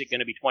costs. Is it going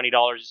to be $20?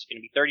 Is it going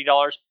to be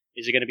 $30?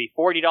 Is it going to be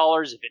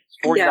 $40? If it's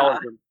 $40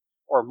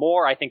 or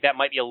more, I think that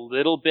might be a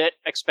little bit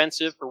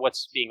expensive for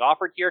what's being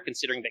offered here,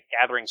 considering that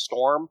Gathering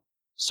Storm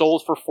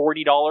sold for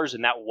 $40,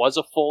 and that was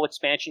a full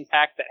expansion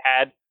pack that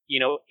had,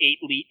 8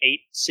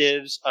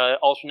 civs,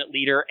 alternate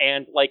leader,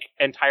 and like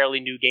entirely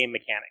new game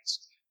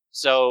mechanics.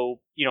 So,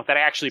 that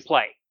I actually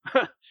play.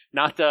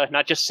 Not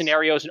just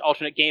scenarios and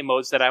alternate game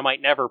modes that I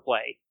might never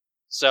play.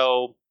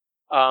 So,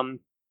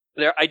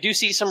 I do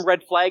see some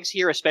red flags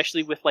here,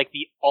 especially with like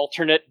the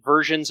alternate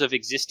versions of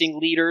existing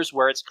leaders,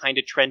 where it's kind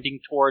of trending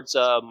towards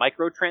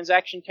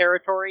microtransaction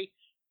territory,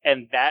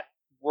 and that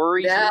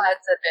worries me.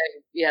 That's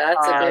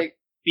a big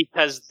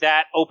because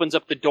that opens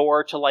up the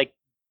door to like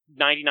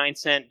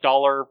 99-cent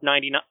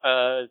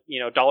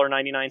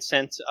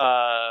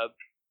 $1.99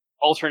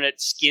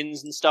 alternate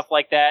skins and stuff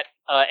like that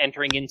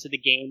entering into the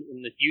game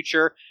in the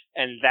future,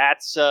 and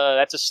that's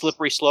a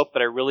slippery slope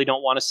that I really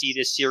don't want to see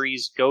this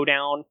series go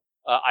down.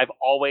 I've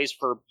always,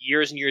 for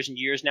years and years and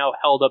years now,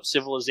 held up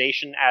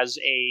Civilization as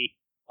a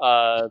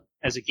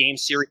game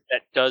series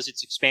that does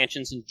its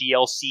expansions and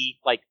DLC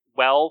like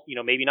well,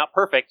 maybe not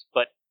perfect,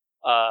 but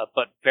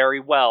very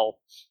well.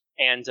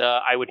 And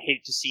I would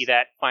hate to see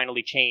that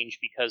finally change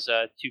because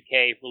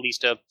 2K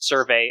released a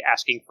survey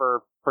asking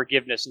for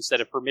forgiveness instead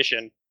of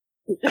permission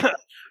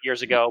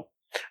years ago.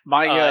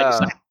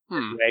 I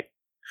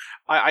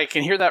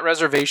can hear that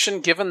reservation,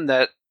 given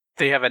that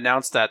they have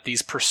announced that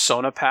these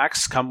persona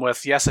packs come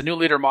with, yes, a new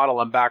leader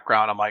model and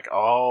background. I'm like,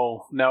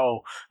 oh,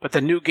 no. But the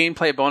new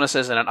gameplay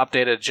bonuses and an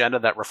updated agenda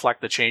that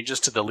reflect the changes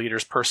to the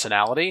leader's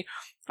personality,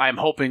 I'm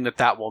hoping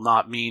that will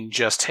not mean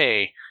just,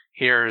 hey,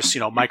 here's,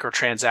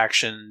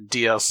 microtransaction,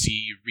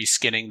 DLC,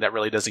 reskinning that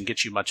really doesn't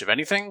get you much of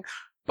anything.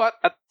 But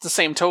at the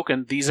same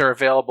token, these are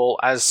available,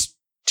 as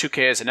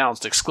 2K has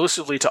announced,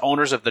 exclusively to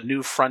owners of the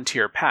new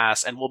Frontier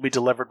Pass and will be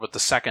delivered with the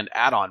second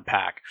add-on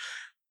pack.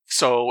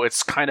 So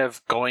it's kind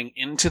of going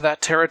into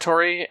that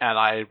territory, and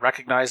I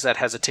recognize that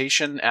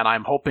hesitation, and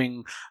I'm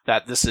hoping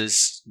that this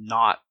is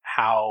not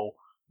how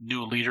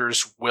new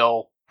leaders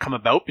will come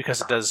about, because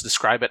it does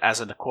describe it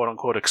as a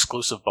quote-unquote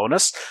exclusive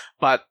bonus,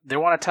 but they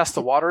want to test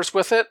the waters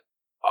with it?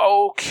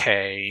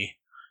 Okay.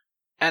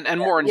 And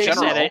more in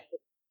general... It's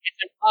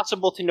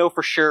impossible to know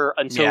for sure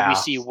until we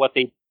see what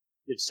they do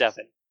with Civ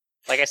 7.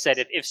 Like I said,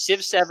 if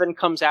Civ 7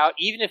 comes out,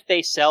 even if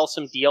they sell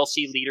some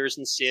DLC leaders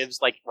and Civs,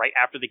 like right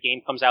after the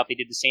game comes out, they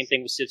did the same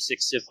thing with Civ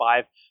 6, Civ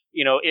 5.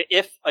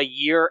 If a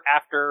year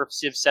after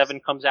Civ 7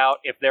 comes out,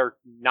 if they're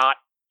not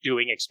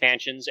doing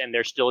expansions and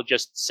they're still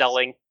just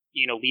selling,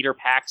 leader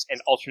packs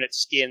and alternate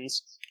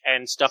skins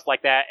and stuff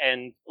like that,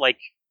 and like,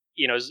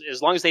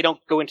 as long as they don't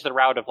go into the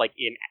route of like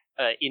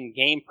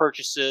in-game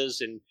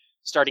purchases and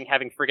starting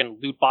having friggin'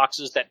 loot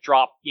boxes that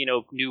drop,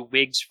 new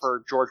wigs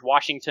for George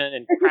Washington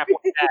and crap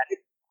like that.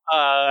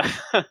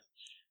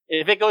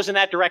 If it goes in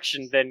that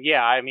direction, then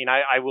yeah, I mean,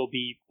 I will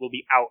be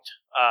out.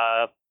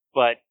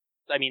 But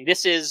I mean,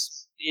 this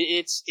is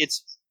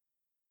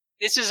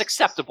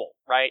acceptable,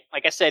 right?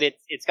 Like I said,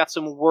 it's got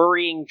some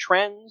worrying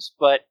trends,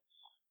 but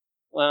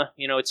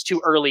it's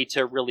too early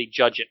to really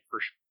judge it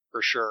for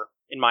sure,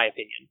 in my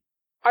opinion.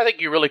 I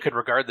think you really could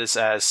regard this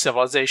as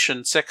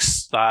Civilization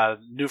 6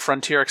 New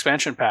Frontier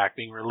expansion pack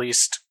being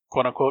released,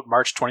 quote-unquote,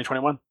 March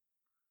 2021.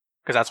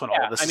 Because that's when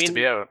all of this is to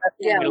be out.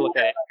 Yeah, way to look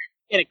at it.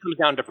 And it comes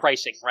down to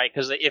pricing, right?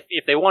 Because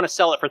if they want to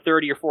sell it for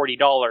 $30 or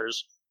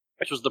 $40,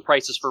 which was the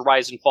prices for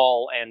Rise and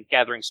Fall and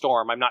Gathering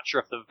Storm, I'm not sure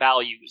if the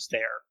value is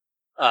there.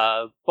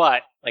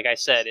 But, like I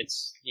said,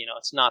 it's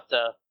not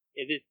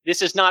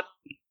this is not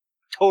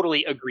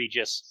totally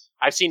egregious.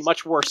 I've seen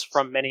much worse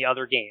from many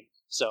other games,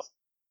 so...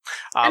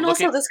 and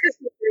also, this could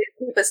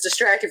keep us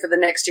distracted for the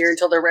next year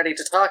until they're ready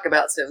to talk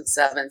about Civ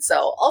 7,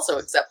 so also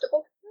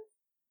acceptable.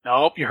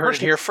 Nope, you heard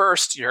it here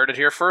first.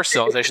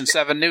 Civilization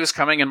 7 news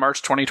coming in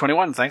March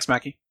 2021. Thanks,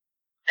 Mackie.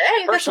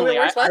 Hey, personally,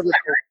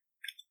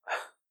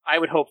 I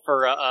would hope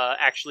for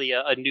actually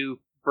a new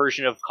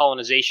version of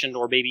Colonization,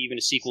 or maybe even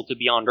a sequel to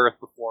Beyond Earth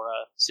before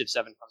Civ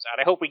 7 comes out.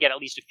 I hope we get at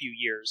least a few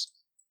years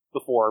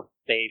before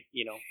they,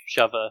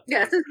 shove a...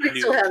 Yeah, since we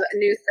still have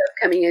new stuff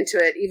coming into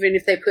it, even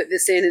if they put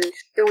this in, and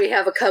then we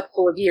have a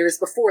couple of years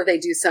before they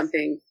do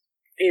something,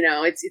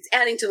 it's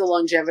adding to the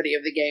longevity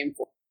of the game.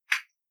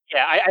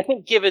 Yeah, I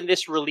think given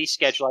this release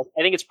schedule,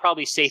 I think it's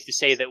probably safe to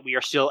say that we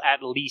are still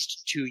at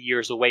least 2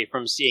 years away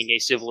from seeing a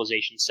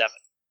Civilization 7.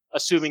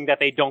 Assuming that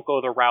they don't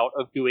go the route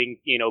of doing,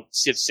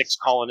 Civ 6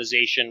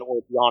 Colonization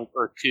or Beyond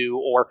Earth 2,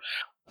 or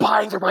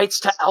buying the rights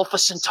to Alpha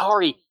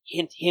Centauri.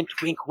 Hint, hint,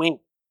 wink,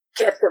 wink.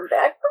 Get them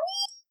back,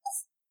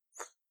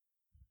 please.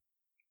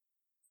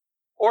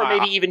 Or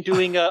maybe even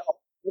doing a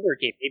other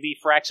game. Maybe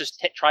Firaxis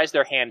tries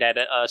their hand at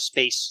a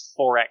Space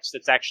 4X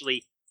that's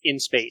actually in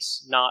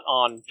space, not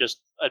on just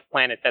a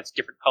planet that's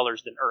different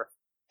colors than Earth.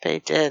 They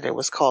did. It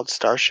was called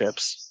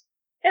Starships.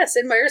 Yes,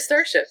 Sid Meier's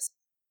Starships.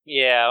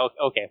 Yeah,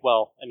 okay,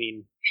 well, I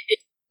mean,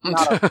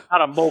 not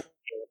a mobile game.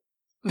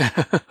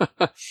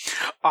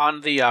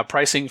 On the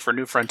pricing for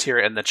New Frontier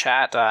in the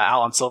chat,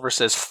 Alan Silver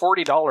says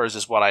 $40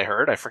 is what I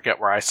heard. I forget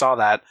where I saw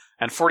that.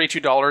 And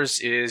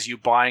 $42 is you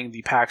buying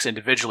the packs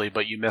individually,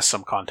 but you miss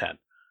some content.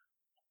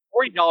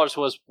 $40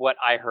 was what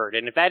I heard,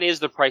 and if that is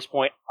the price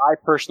point, I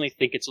personally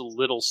think it's a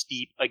little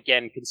steep,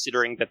 again,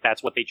 considering that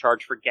that's what they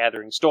charge for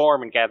Gathering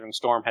Storm, and Gathering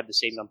Storm had the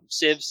same number of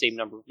civs, same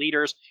number of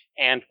leaders,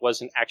 and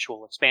was an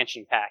actual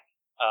expansion pack.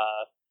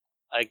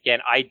 Again,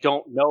 I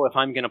don't know if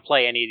I'm going to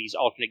play any of these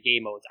alternate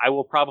game modes. I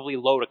will probably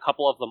load a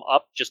couple of them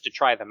up just to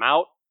try them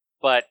out,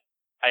 but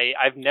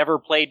I've never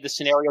played the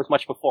scenarios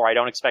much before. I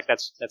don't expect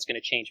that's going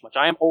to change much.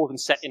 I am old and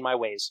set in my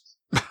ways.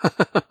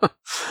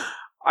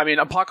 I mean,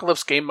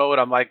 Apocalypse game mode,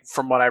 I'm like,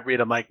 from what I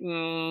read, I'm like,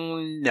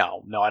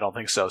 no, I don't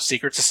think so.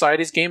 Secret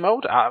Society's game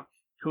mode?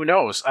 Who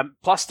knows?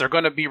 Plus, they're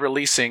going to be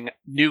releasing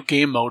new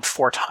game mode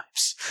 4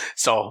 times.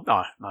 So,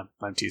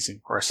 I'm teasing,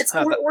 of course.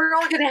 We're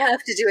all going to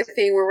have to do a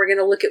thing where we're going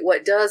to look at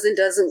what does and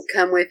doesn't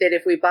come with it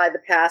if we buy the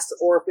pass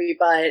or if we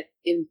buy it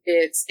in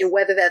bits, and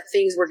whether that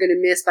things we're going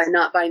to miss by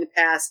not buying the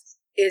pass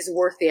is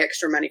worth the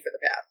extra money for the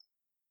pass.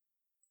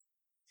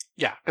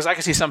 Yeah, because I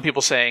can see some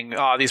people saying,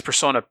 these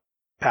Persona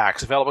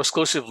packs available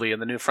exclusively in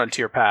the new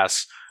Frontier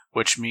Pass,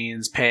 which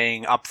means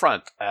paying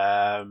upfront.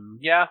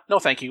 Yeah, no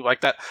thank you.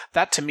 Like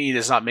that to me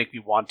does not make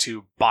me want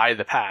to buy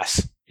the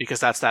pass,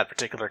 because that's that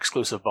particular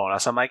exclusive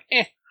bonus. I'm like,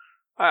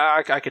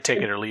 I could take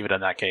it or leave it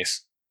in that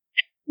case.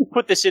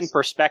 Put this in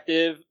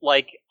perspective,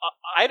 like,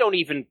 I don't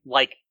even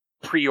like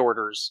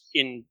pre-orders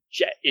in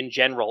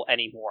general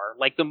anymore.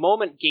 Like, the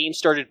moment games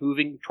started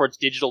moving towards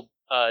digital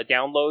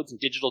downloads and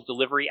digital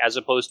delivery as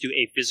opposed to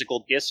a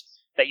physical disc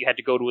that you had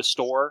to go to a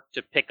store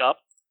to pick up,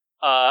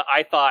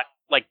 I thought,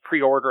 like,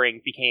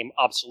 pre-ordering became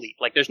obsolete.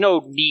 Like, there's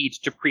no need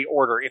to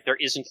pre-order if there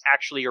isn't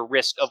actually a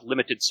risk of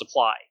limited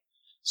supply.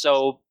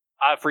 So,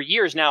 for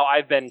years now,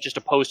 I've been just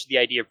opposed to the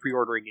idea of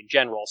pre-ordering in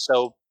general.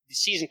 So, the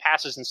season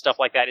passes and stuff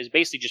like that is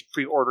basically just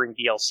pre-ordering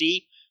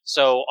DLC.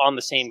 So, on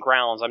the same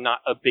grounds, I'm not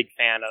a big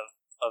fan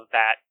of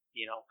that,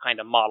 kind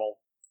of model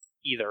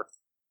either.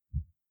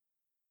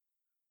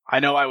 I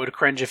know I would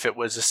cringe if it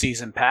was a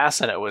season pass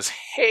and it was,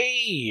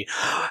 hey,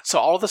 so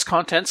all of this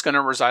content's going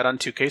to reside on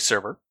 2K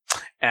server,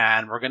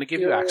 and we're going to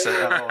give you access.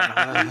 No.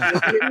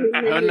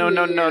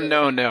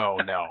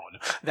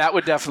 That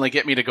would definitely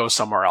get me to go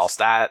somewhere else.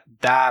 That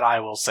I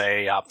will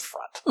say up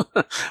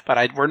front.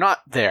 But we're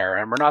not there,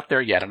 and we're not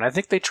there yet. And I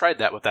think they tried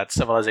that with that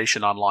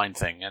Civilization Online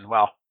thing, and,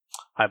 well,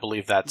 I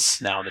believe that's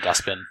now in the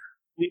dustbin.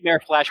 Nightmare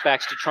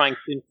flashbacks to trying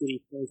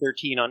SimCity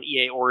 2013 on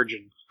EA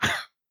Origin.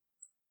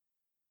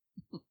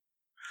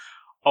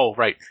 Oh,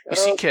 right. You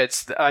see,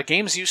 kids,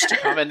 games used to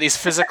come in these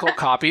physical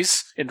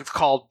copies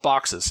called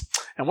boxes.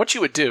 And what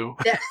you would do...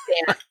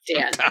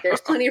 Dan,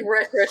 there's plenty of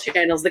retro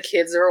channels. The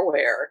kids are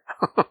aware.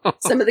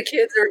 Some of the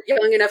kids are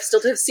young enough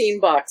still to have seen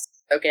boxes.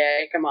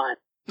 Okay, come on.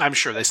 I'm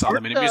sure they saw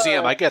them in a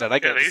museum. I get it.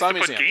 They used to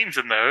put games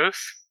in those.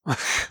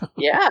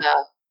 Yeah.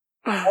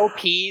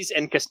 LPs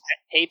and cassette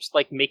tapes,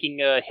 like,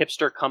 making a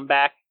hipster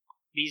comeback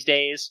these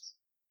days.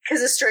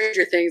 Because of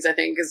Stranger Things, I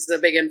think, is a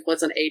big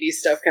influence on 80s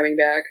stuff coming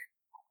back.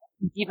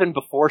 Even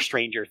before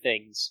Stranger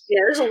Things. Yeah,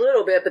 there's a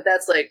little bit, but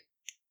that's like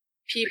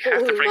people who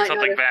have to who bring might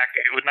something back.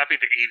 It would not be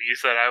the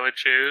 80s that I would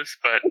choose,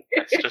 but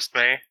that's just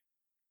me.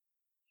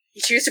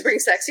 You choose to bring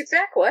sexy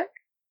back? What?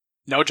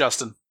 No,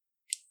 Justin.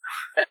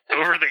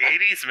 Over the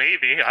 80s,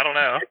 maybe. I don't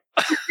know.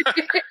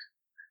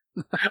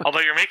 Although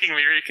you're making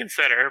me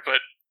reconsider,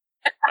 but...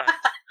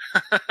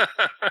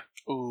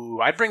 Ooh,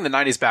 I'd bring the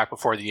 90s back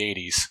before the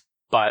 80s,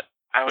 but...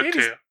 I would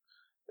too.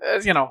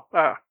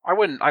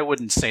 I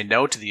wouldn't say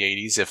no to the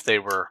 80s if they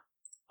were,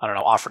 I don't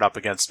know, offered up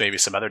against maybe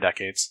some other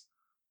decades.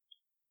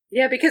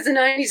 Yeah, because the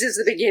 90s is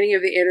the beginning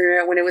of the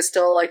internet, when it was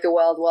still like the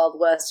Wild Wild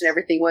West and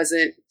everything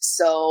wasn't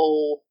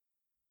so...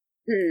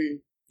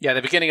 Yeah,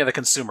 the beginning of the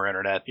consumer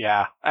internet,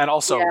 yeah. And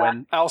also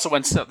when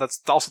that's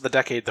also the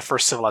decade the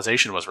first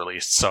Civilization was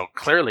released, so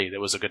clearly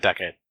it was a good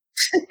decade.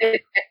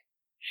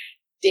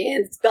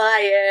 Dan's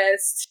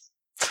biased.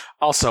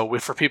 Also,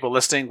 for people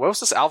listening, what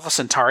was this Alpha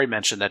Centauri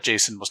mention that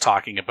Jason was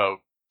talking about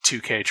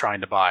 2K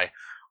trying to buy?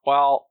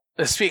 Well,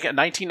 speaking of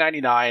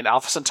 1999,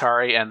 Alpha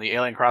Centauri and the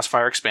Alien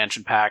Crossfire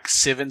expansion pack,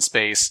 Civ in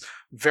Space,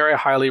 very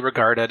highly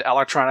regarded.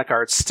 Electronic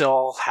Arts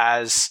still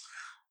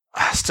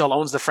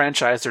owns the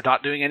franchise. They're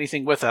not doing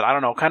anything with it. I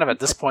don't know, kind of at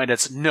this point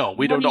it's, no,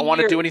 we don't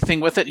want to do anything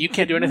with it. You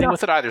can't do anything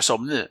with it either, so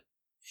meh.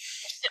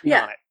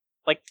 Yeah.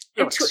 Like,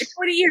 in 20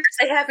 years,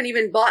 they haven't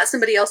even bought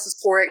somebody else's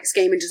 4X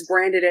game and just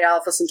branded it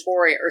Alpha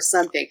Centauri or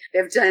something.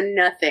 They've done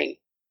nothing.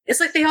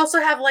 It's like they also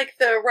have like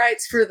the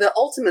rights for the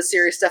Ultima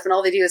series stuff, and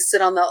all they do is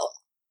sit on the,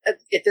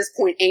 at this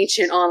point,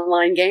 ancient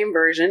online game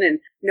version, and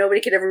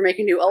nobody could ever make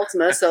a new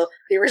Ultima, so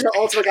the original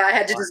Ultima guy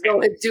had to just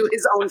go and do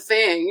his own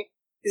thing,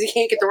 because he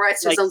can't get the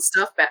rights to his own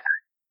stuff back.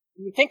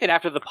 You think that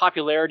after the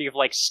popularity of,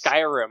 like,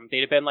 Skyrim, they'd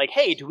have been like,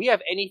 hey, do we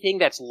have anything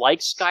that's like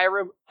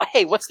Skyrim?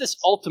 Hey, what's this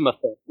Ultima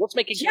thing? Let's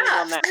make a game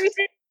on that.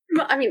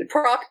 I mean,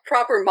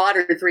 proper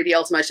modern 3D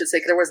Ultima, I should say,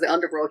 because there was the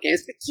Underworld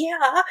games. But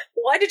yeah,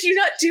 why did you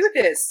not do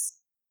this?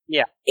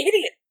 Yeah.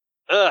 Idiot.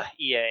 Ugh,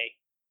 EA.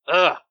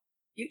 Ugh.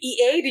 You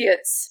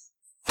idiots.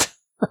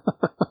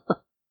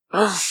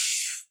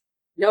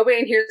 Nobody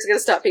in here is going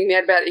to stop being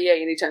mad about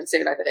EA anytime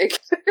soon, I think.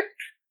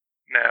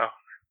 No.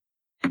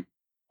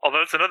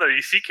 Although it's another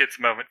You See Kids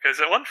moment, because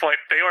at one point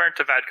they weren't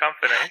a bad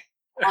company.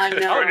 I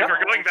know. If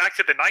we're going back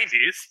to the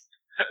 90s.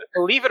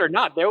 Believe it or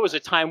not, there was a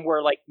time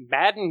where like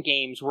Madden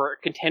games were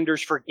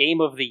contenders for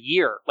Game of the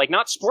Year. Like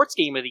not Sports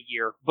Game of the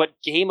Year,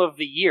 but Game of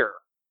the Year.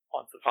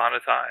 Once upon a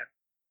time.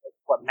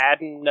 What,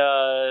 Madden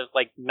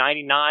like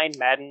 99,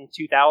 Madden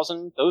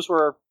 2000? Those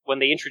were when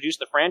they introduced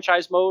the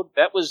franchise mode.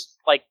 That was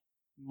like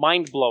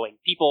mind-blowing.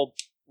 People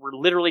were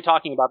literally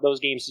talking about those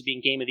games as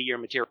being Game of the Year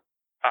material.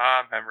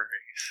 Ah,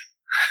 memories.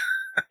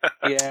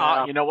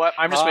 Yeah. You know what?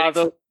 I'm just waiting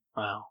for...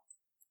 Wow.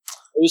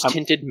 Those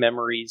tinted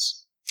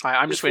memories.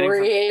 I'm just waiting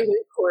for...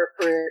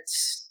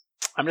 corporates.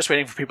 I'm just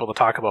waiting for people to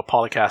talk about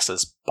PolyCast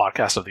as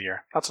Podcast of the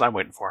Year. That's what I'm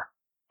waiting for.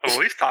 Well,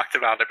 we've talked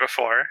about it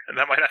before, and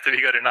that might have to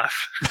be good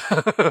enough.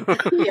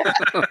 Yeah.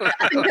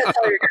 I think that's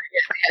how you're going to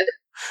get it.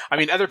 I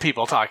mean, other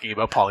people talking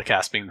about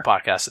PolyCast being the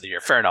Podcast of the Year.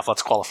 Fair enough.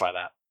 Let's qualify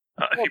that.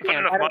 If you put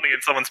enough money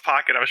in someone's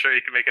pocket, I'm sure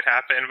you can make it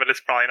happen, but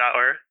it's probably not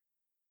worth.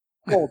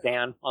 Oh,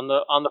 Dan, on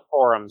the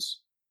forums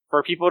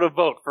for people to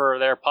vote for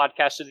their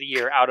Podcast of the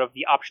Year out of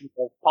the options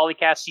of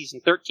PolyCast Season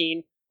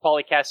 13,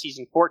 PolyCast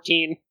Season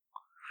 14,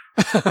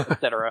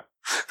 etc.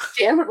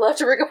 Dan would love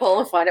to rig a poll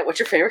and find out what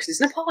your favorite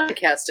season of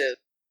PolyCast is.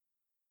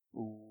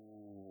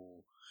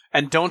 Ooh.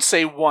 And don't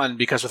say 1,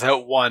 because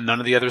without 1, none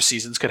of the other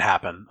seasons could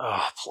happen.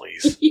 Oh,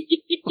 please.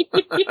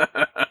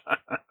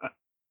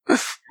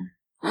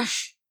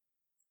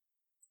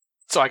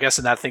 So I guess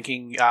in that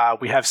thinking,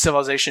 we have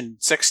Civilization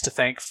 6 to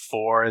thank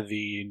for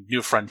the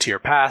New Frontier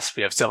Pass.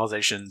 We have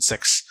Civilization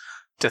 6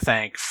 to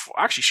thank...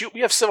 we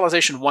have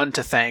Civilization 1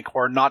 to thank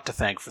or not to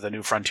thank for the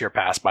New Frontier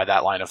Pass by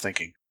that line of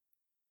thinking.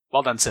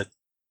 Well done, Sid.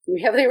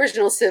 We have the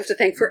original Civ to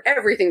thank for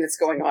everything that's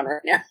going on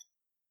right now.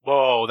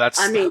 Whoa, that's...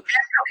 I mean,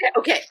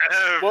 okay.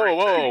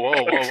 Whoa,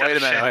 wait a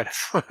minute.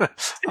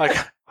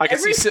 I can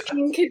see...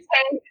 Everything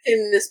contained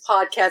in this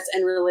podcast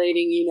and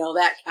relating,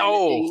 that kind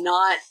of thing,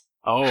 not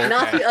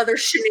the other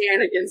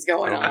shenanigans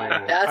going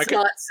on. That's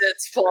not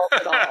Sid's fault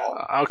at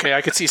all. Okay,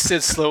 I could see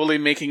Sid slowly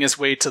making his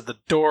way to the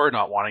door,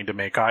 not wanting to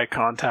make eye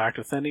contact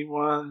with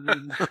anyone.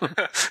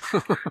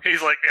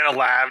 He's like in a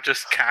lab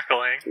just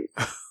cackling.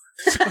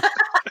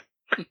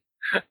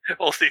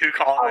 We'll see who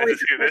colonizes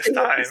who this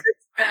time.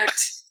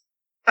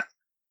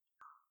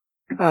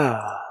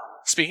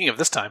 Speaking of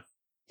this time.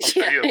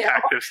 Video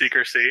active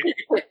secrecy.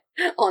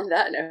 On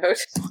that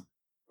note.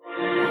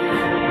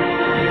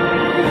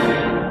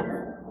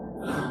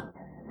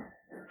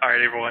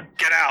 Alright, everyone,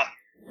 get out!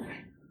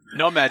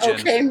 No Imagine.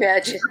 Okay,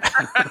 Imagine.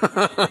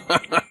 I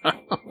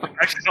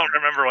actually don't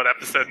remember what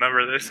episode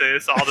number this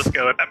is, so I'll just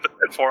go with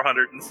episode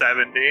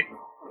 470.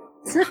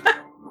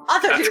 I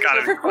thought you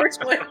were for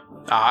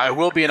 420. It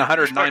will be in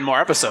 109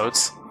 more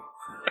episodes.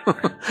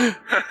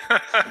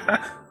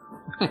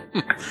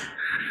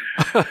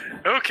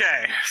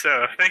 Okay,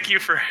 so thank you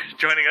for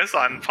joining us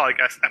on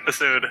PolyCast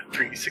episode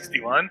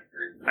 361.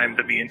 I'm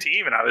the B&T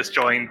team, and I was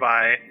joined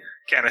by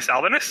Canis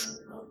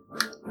Albinus.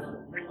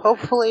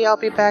 Hopefully I'll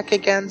be back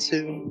again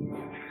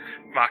soon.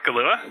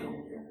 Makalua.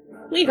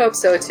 We hope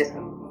so,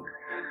 too.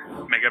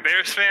 Mega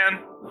Bears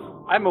fan.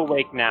 I'm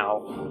awake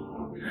now.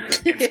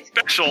 And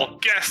special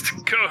guest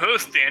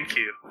co-host Dan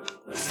Q.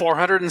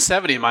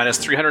 470 minus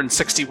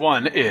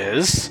 361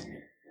 is...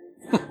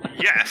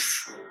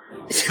 Yes.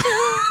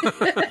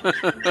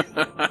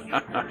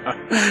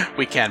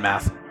 We can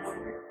math.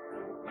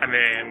 I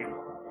mean,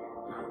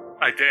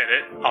 I did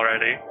it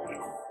already.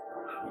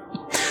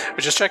 I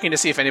was just checking to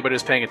see if anybody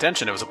was paying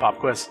attention. It was a pop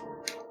quiz.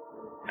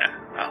 Yeah,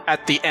 well,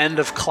 At the end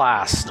of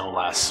class, no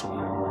less.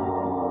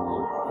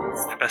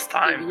 it's the best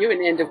time. Give you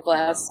an end of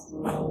class.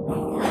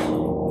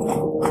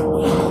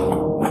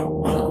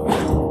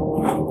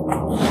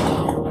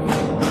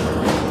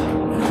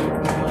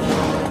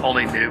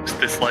 Only noobs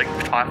dislike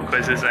pop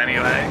quizzes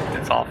anyway.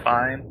 It's all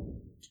fine.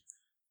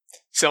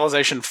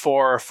 Civilization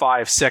 4,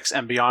 5, 6,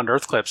 and beyond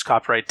Earth Clips.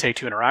 Copyright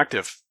Take-Two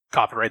Interactive.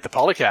 Copyright the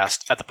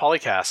PolyCast at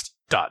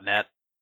thepolycast.net.